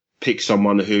rather pick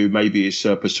someone who maybe is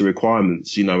surplus to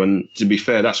requirements. And to be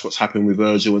fair, that's what's happened with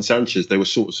Ozil and Sanchez. They were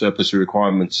sort of surplus to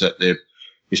requirements at their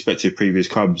respective previous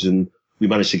clubs, and we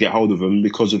managed to get hold of him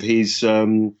because of his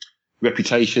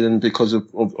reputation and because of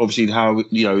obviously how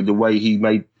the way he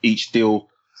made each deal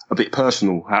a bit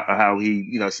personal, how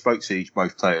he spoke to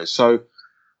both players. So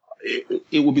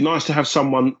it would be nice to have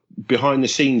someone behind the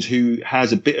scenes who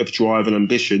has a bit of drive and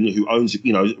ambition, who owns it,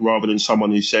 rather than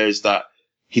someone who says that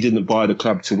he didn't buy the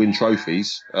club to win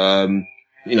trophies.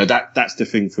 That's the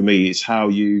thing for me. It's how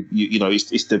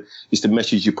it's the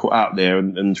message you put out there.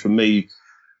 And for me,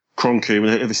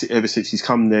 Kroenke, ever since he's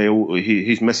come there,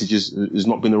 his message has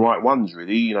not been the right ones,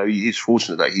 really. He's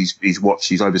fortunate that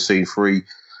he's overseen three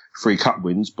cup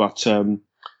wins, but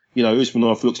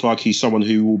Usmanov looks like he's someone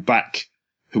who will back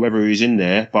whoever is in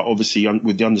there, but obviously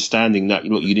with the understanding that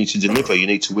you need to deliver, you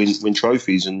need to win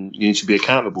trophies, and you need to be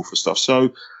accountable for stuff.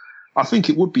 So I think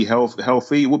it would be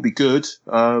healthy, it would be good,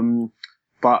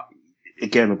 but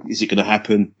again, is it going to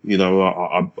happen?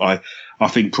 I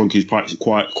think Kroenke is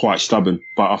quite stubborn,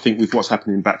 but I think with what's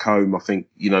happening back home, I think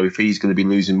if he's going to be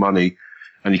losing money,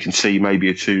 and you can see maybe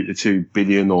a 2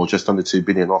 billion or just under 2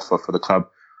 billion offer for the club,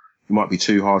 it might be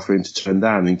too hard for him to turn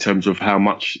down in terms of how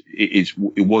much it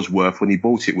was worth when he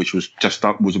bought it, which was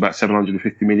about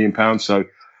 £750 million. So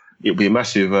it'll be a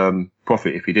massive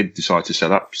profit if he did decide to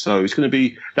sell up. So that's going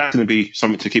to be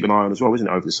something to keep an eye on as well, isn't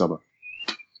it, over the summer?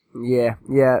 Yeah,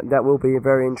 that will be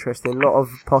very interesting. A lot of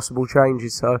possible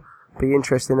changes, so be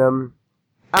interesting.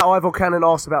 Ivor Cannon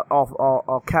asked about our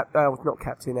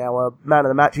man of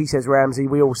the match. He says Ramsey.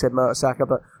 We all said Mertesacker,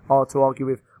 but hard to argue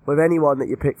with anyone that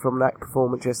you picked from that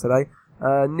performance yesterday.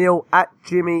 Neil at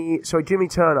Jimmy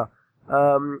Turner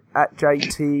at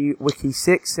JT Wiki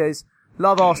 6 says,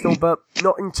 love Arsenal, but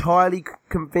not entirely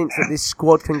convinced that this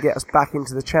squad can get us back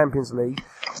into the Champions League.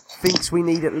 Thinks we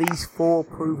need at least 4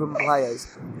 proven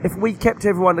players. If we kept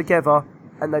everyone together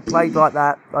and they played like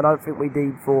that, I don't think we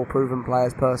need 4 proven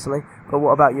players personally. But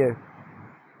what about you?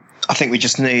 I think we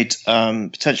just need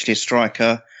potentially a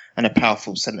striker and a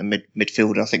powerful centre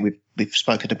midfielder. I think we've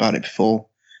spoken about it before,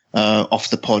 off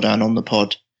the pod and on the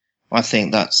pod. I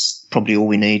think that's probably all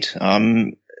we need.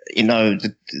 The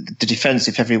defence,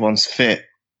 if everyone's fit,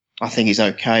 I think is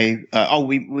okay.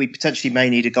 We potentially may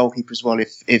need a goalkeeper as well.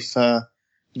 If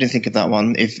you didn't think of that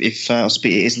one. If it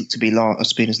is to be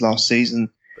Ospina's last season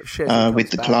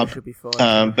with the club,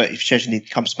 but if Szczesny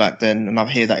comes back, then, and I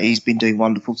hear that he's been doing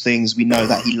wonderful things. We know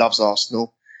that he loves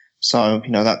Arsenal, so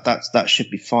that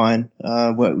should be fine.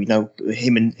 We know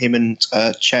him and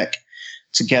Cech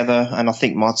together, and I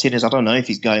think Martinez, I don't know if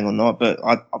he's going or not, but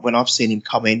when I've seen him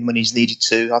come in when he's needed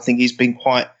to, I think he's been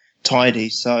quite tidy.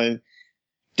 So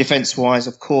defence-wise,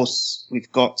 of course,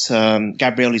 we've got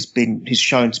Gabriel has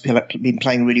shown to been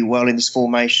playing really well in this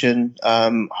formation.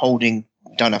 Holding,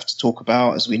 don't have to talk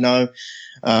about, as we know.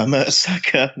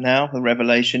 Mertesacker now, the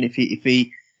revelation. If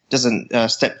he doesn't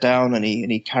step down and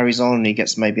he carries on and he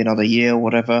gets maybe another year or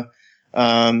whatever.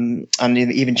 And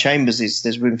even Chambers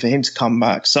there's room for him to come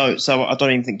back. So I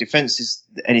don't even think defence is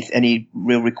any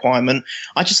real requirement.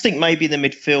 I just think maybe in the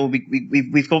midfield,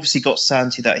 we've obviously got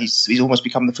Santi, that he's almost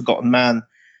become the forgotten man.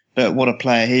 But what a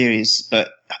player he is.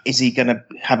 But is he going to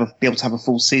be able to have a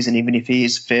full season, even if he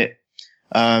is fit?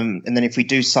 And then if we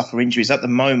do suffer injuries, at the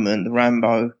moment, the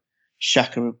Rambo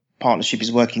Xhaka partnership is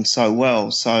working so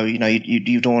well. So, you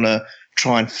don't want to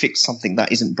try and fix something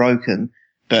that isn't broken.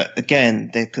 But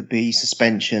again, there could be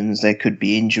suspensions, there could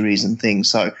be injuries and things.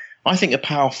 So I think a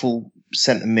powerful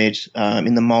centre mid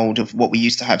in the mould of what we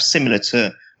used to have, similar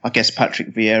to, I guess,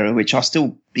 Patrick Vieira, which I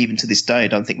still, even to this day,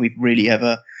 don't think we've really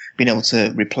ever been able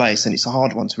to replace. And it's a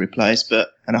hard one to replace,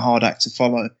 and a hard act to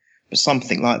follow. But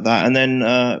something like that. And then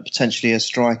potentially a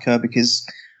striker, because,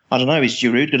 I don't know, is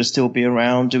Giroud going to still be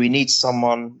around? Do we need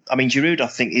someone? I mean, Giroud, I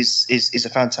think, is a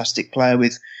fantastic player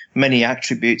with many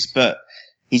attributes, but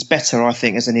he's better, I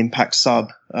think, as an impact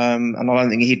sub. And I don't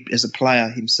think he, as a player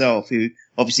himself, who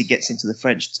obviously gets into the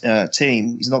French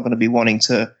team, he's not going to be wanting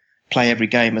to play every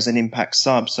game as an impact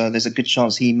sub. So there's a good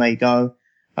chance he may go.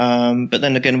 But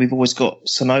then again, we've always got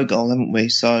Sonogol, haven't we?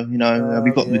 So, we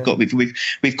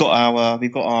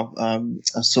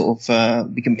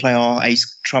can play our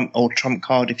trump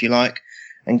card, if you like.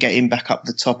 and get him back up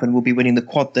the top, and we'll be winning the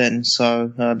quad then. So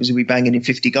because we'll be banging in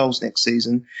 50 goals next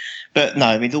season. But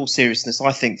no, with all seriousness,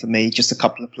 I think for me, just a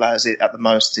couple of players at the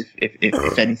most,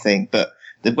 if anything. But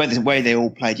the way they all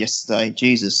played yesterday,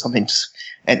 Jesus, I mean,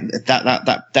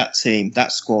 that team,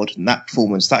 that squad, and that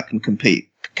performance, that can compete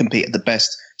at the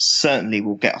best, certainly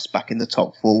will get us back in the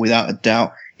top 4 without a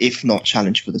doubt, if not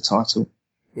challenge for the title.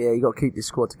 Yeah, you got to keep this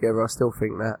squad together. I still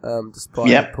think that, despite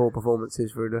the poor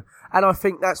performances through and I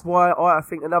think that's why I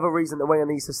think another reason that Wenger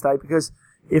needs to stay, because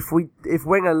if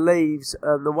Wenger leaves,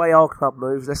 the way our club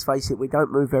moves, let's face it, we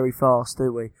don't move very fast,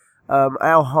 do we?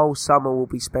 Our whole summer will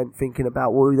be spent thinking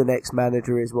about who the next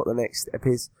manager is, what the next step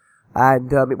is,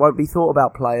 and it won't be thought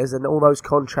about players and all those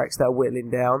contracts that are whittling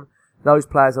down. Those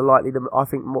players are likely to, I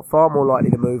think, far more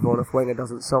likely to move on if Wenger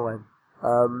doesn't sign.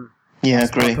 That's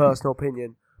agree. My personal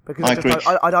opinion. Because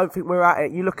I don't think we're at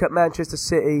it. You look at Manchester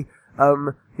City,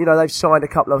 they've signed a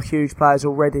couple of huge players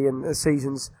already and the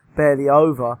season's barely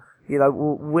over.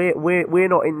 We're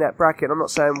not in that bracket. I'm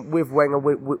not saying with Wenger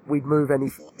we'd move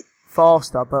any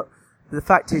faster, but the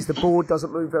fact is the board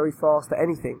doesn't move very fast at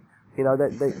anything.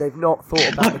 They've not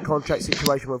thought about the contract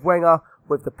situation with Wenger,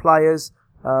 with the players.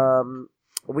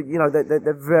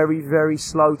 They're very, very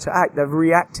slow to act. They're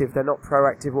reactive. They're not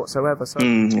proactive whatsoever. So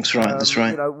that's right. That's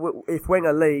right. If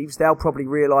Wenger leaves, they'll probably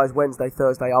realise Wednesday,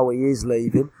 Thursday, he is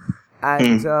leaving,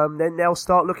 and then they'll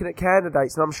start looking at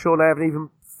candidates. And I'm sure they haven't even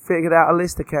figured out a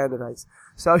list of candidates.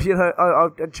 So I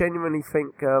genuinely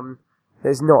think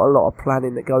there's not a lot of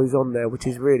planning that goes on there, which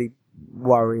is really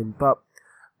worrying. But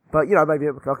maybe I'm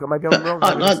wrong.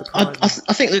 I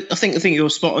think you're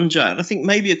spot on, Jack. I think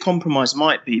maybe a compromise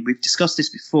might be, we've discussed this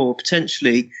before,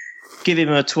 potentially give him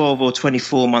a 12 or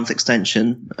 24 month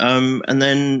extension, and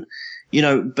then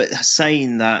but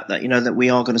saying that we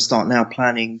are going to start now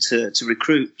planning to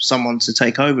recruit someone to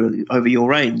take over your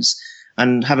reins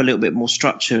and have a little bit more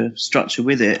structure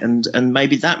with it, and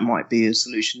maybe that might be a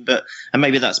solution. And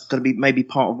maybe that's going to be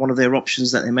part of one of their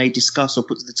options that they may discuss or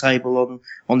put to the table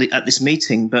at this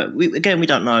meeting. But we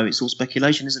don't know. It's all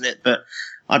speculation, isn't it? But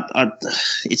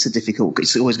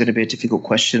it's always going to be a difficult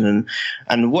question.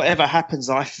 And whatever happens,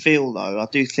 I feel though, I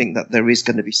do think that there is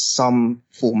going to be some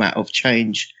format of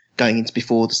change going into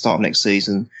before the start of next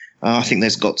season. I think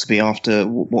there's got to be, after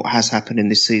what has happened in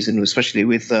this season, especially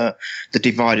with the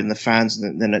divide in the fans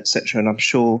and then etc. And I'm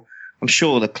sure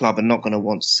the club are not going to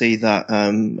want to see that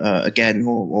again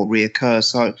or reoccur.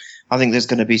 So I think there's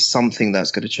going to be something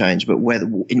that's going to change, but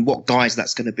in what guise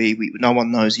that's going to be, no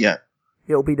one knows yet.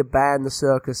 It'll be to ban the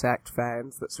Circus Act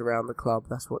fans that surround the club.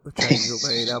 That's what the change will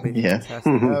be. That'll be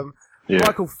fantastic.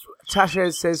 Michael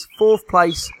Tashez says 4th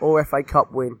place or FA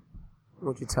Cup win.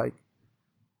 What do you take?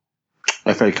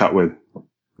 FA Cup win.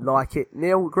 Like it.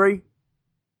 Neil, agree?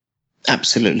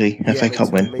 Absolutely. FA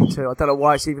Cup win. Me too. I don't know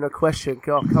why it's even a question.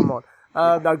 God, come on.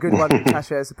 No, good one,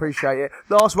 Tashez. Appreciate it.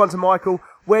 Last one to Michael.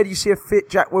 Where do you see a fit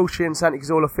Jack Wilshere and Santi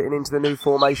Cazorla fitting into the new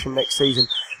formation next season?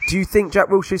 Do you think Jack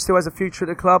Wilshere still has a future at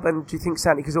the club? And do you think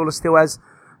Santi Cazorla still has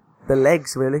the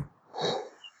legs, really?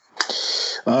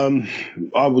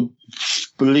 I would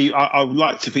believe, I would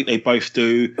like to think they both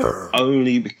do,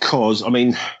 only because,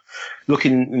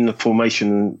 looking in the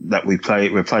formation that we're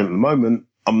playing at the moment,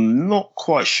 I'm not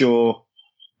quite sure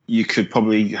you could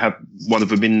probably have one of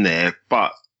them in there.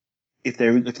 But if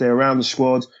they're around the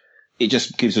squad, it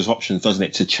just gives us options, doesn't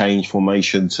it, to change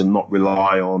formation, to not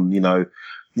rely on,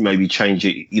 maybe change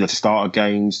it, to start our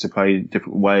games, to play a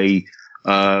different way.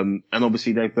 And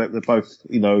obviously they're both,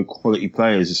 quality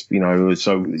players,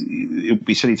 so it would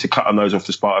be silly to cut our nose off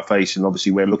to spite our face. And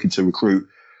obviously we're looking to recruit,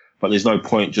 but there's no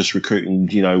point just recruiting,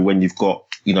 when you've got,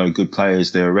 good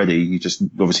players there already. You just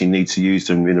obviously need to use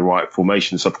them in the right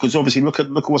formation. So, because obviously look at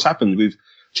what's happened. We've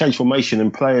changed formation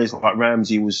and players like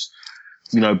Ramsey was,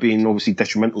 being obviously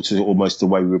detrimental to almost the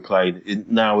way we were playing.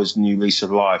 Now is new lease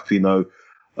of life,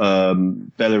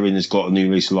 Bellerin has got a new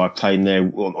lease of life playing there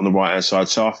on the right hand side.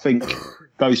 So I think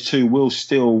those two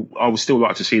I would still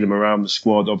like to see them around the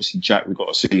squad. Obviously Jack, we've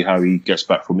got to see how he gets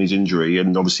back from his injury,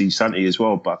 and obviously Santi as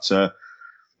well. But,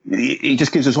 it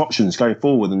just gives us options going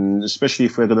forward, and especially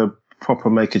if we're going to proper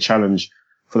make a challenge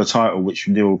for the title, which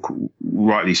Neil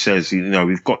rightly says,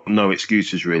 we've got no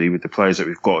excuses really with the players that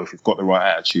we've got. If we've got the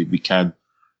right attitude, we can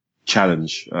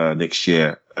challenge next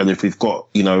year. And if we've got,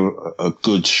 a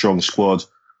good, strong squad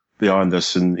behind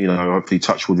us and, hopefully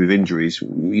touch wood with injuries,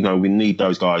 we need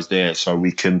those guys there so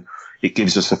it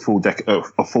gives us a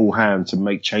full hand to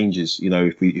make changes,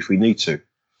 if we need to.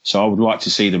 So I would like to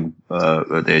see them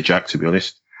there, Jack, to be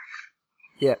honest.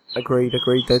 Yeah, agreed.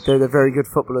 They're very good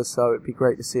footballers, so it'd be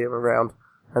great to see them around,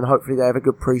 and hopefully they have a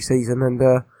good pre-season and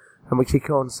we kick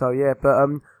on. So yeah, but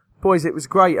boys, it was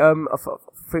great.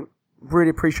 really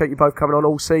appreciate you both coming on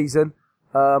all season.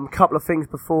 Couple of things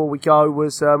before we go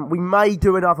was we may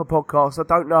do another podcast. I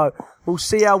don't know. We'll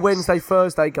see how Wednesday,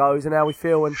 Thursday goes and how we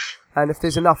feel, and if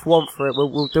there's enough want for it,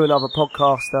 we'll do another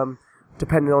podcast.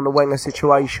 Depending on the Wenger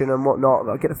situation and whatnot.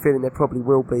 I get a feeling there probably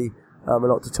will be a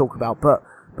lot to talk about, but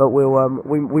we'll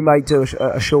we may do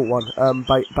a short one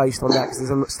based on that, because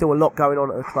there's still a lot going on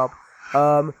at the club.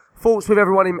 Thoughts with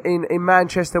everyone in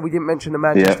Manchester. We didn't mention the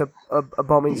Manchester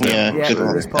bombings yet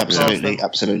in this podcast.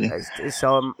 Absolutely. It's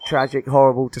tragic,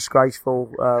 horrible, disgraceful.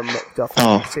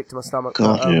 Sick to my stomach.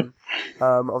 God,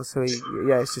 obviously,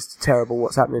 it's just terrible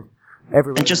what's happening.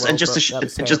 And just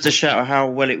to shout out how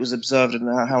well it was observed and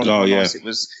how nice it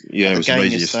was. Yeah, it was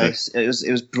amazing. It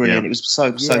was brilliant. Yeah. It was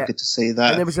so good to see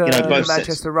that. And there was a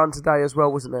Manchester run today as well,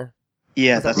 wasn't there?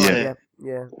 Yeah, that's it.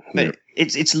 Yeah. But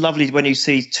it's lovely when you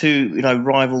see two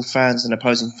rival fans and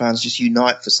opposing fans just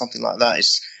unite for something like that.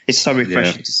 It's so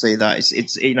refreshing to see that. I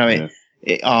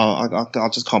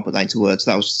just can't put that into words.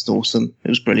 That was just awesome. It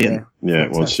was brilliant. Yeah,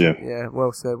 it was. Yeah,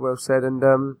 well said. And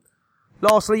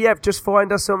lastly, just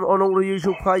find us on all the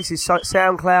usual places.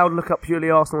 SoundCloud, look up Purely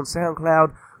Arsenal on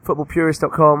SoundCloud,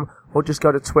 footballpurist.com, or just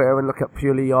go to Twitter and look up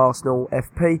Purely Arsenal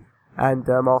FP and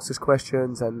ask us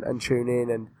questions and tune in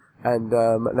and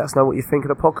let us know what you think of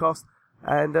the podcast.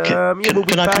 And we'll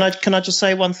be back. Can I just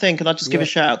say one thing? Can I just give a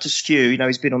shout out to Stu?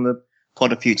 He's been on the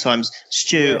pod a few times.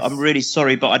 Stu, I'm really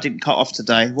sorry, but I didn't cut off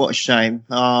today. What a shame.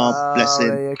 Bless him.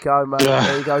 There you go, mate.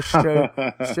 There you go,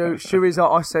 Stu. Stu is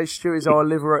our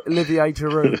Olivier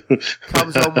Giroud.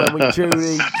 Comes on when we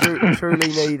truly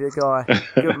need a guy.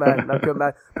 Good man.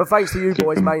 But thanks to you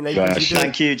boys mainly.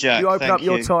 Thank you, Jack. You open up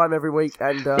your time every week,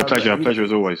 and pleasure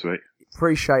as always, mate.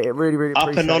 Appreciate it. Really, really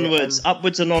appreciate it.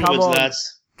 Upwards and onwards,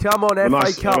 lads. Come on,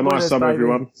 FA Cup have a nice summer,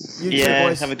 everyone.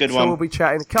 Boys, have a good one. We'll be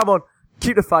chatting. Come on.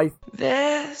 Keep the faith.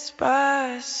 Despacito,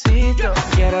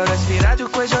 quiero respirar tu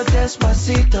cuello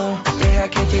despacito. Deja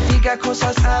que te diga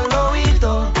cosas al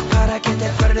oído, para que te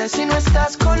acuerdes si no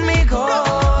estás conmigo.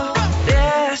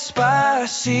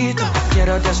 Despacito,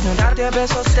 quiero desnudarte a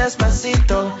besos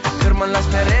despacito. Firmo en las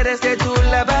paredes de tu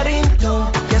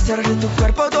laberinto y hacer de tu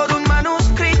cuerpo todo un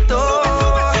manuscrito.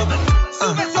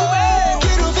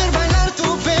 Quiero ver bailar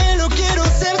tu pelo, quiero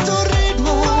ser tu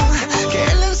ritmo, que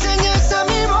le enseñes a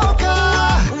mi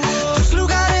boca tus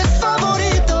lugares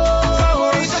favoritos.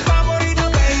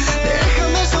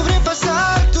 Déjame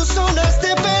sobrepasar tus zonas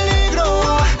de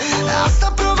peligro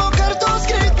hasta provocar tus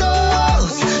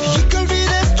gritos y que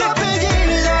olvides tu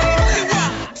apellido.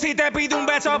 Si te pido un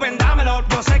beso, ven dámelo.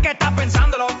 Yo sé que estás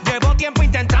pensándolo, llevo tiempo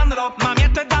intentándolo. Mami,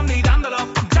 estoy dando y dándolo.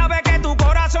 Sabe que tu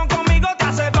corazón conmigo te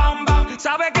hace bam bam.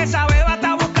 Sabe que esa beba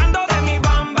está buscando de mi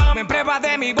bam bam. Me prueba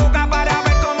de mi boca para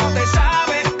ver cómo te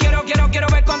sabe. Quiero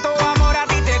ver cuánto amor a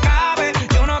ti te cabe.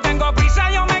 Yo no tengo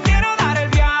prisa, yo me quiero dar el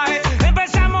viaje.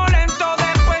 Empezamos lento,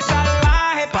 después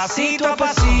salvaje. Pasito a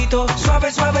pasito,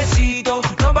 suavecito.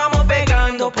 Nos vamos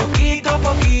pegando poquito a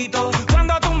poquito.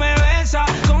 Cuando tú me besas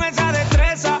con esa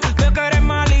destreza, veo que eres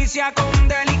malicia con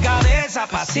delicadeza.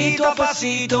 Pasito a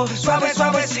pasito,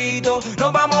 suavecito.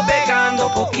 Nos vamos pegando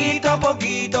poquito a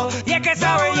poquito. Y es que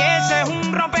esa belleza es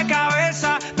un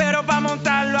rompecabezas, pero para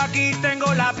montarlo aquí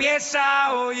tengo la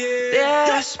pieza, oye.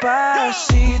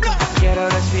 Despacito, quiero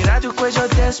respirar tu cuello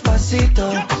despacito.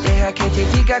 Deja que te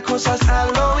diga cosas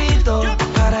al oído,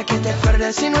 para que te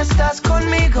acuerdes si no estás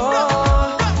conmigo.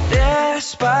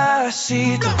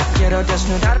 Despacito, quiero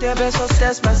desnudarte a besos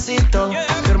despacito.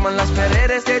 Firmo en las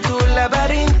paredes de tu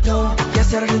laberinto y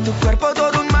hacer de tu cuerpo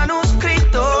todo un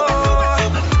manuscrito.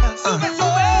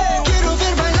 Quiero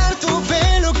ver bailar tu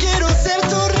pelo, quiero ser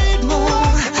tu ritmo,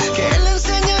 que le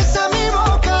enseñes a mi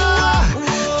boca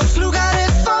tus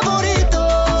lugares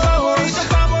favoritos.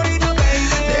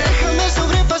 Déjame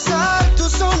sobrepasar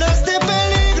tus zonas de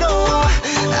peligro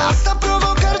hasta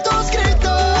provocar tus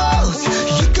gritos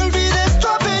y que olvides tu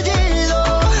apellido.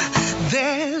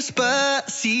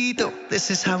 Despacito, this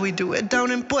is how we do it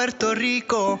down in Puerto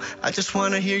Rico. I just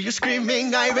wanna hear you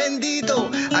screaming, ay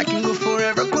bendito. I can go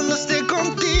forever cuando esté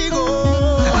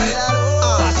contigo.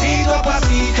 Pasito a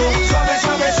pasito,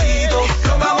 suavecito,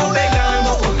 nos vamos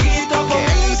pegando poquito a Que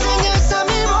le enseñes a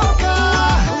mi boca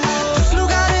tus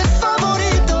lugares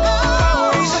favoritos.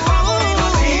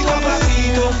 Pasito a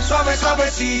pasito,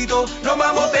 suavecito, nos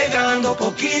vamos pegando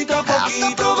poquito a Hasta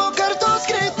poquito. provocar tus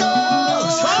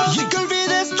gritos y que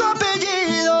olvides tu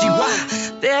apellido.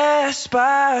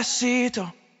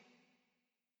 Despacito.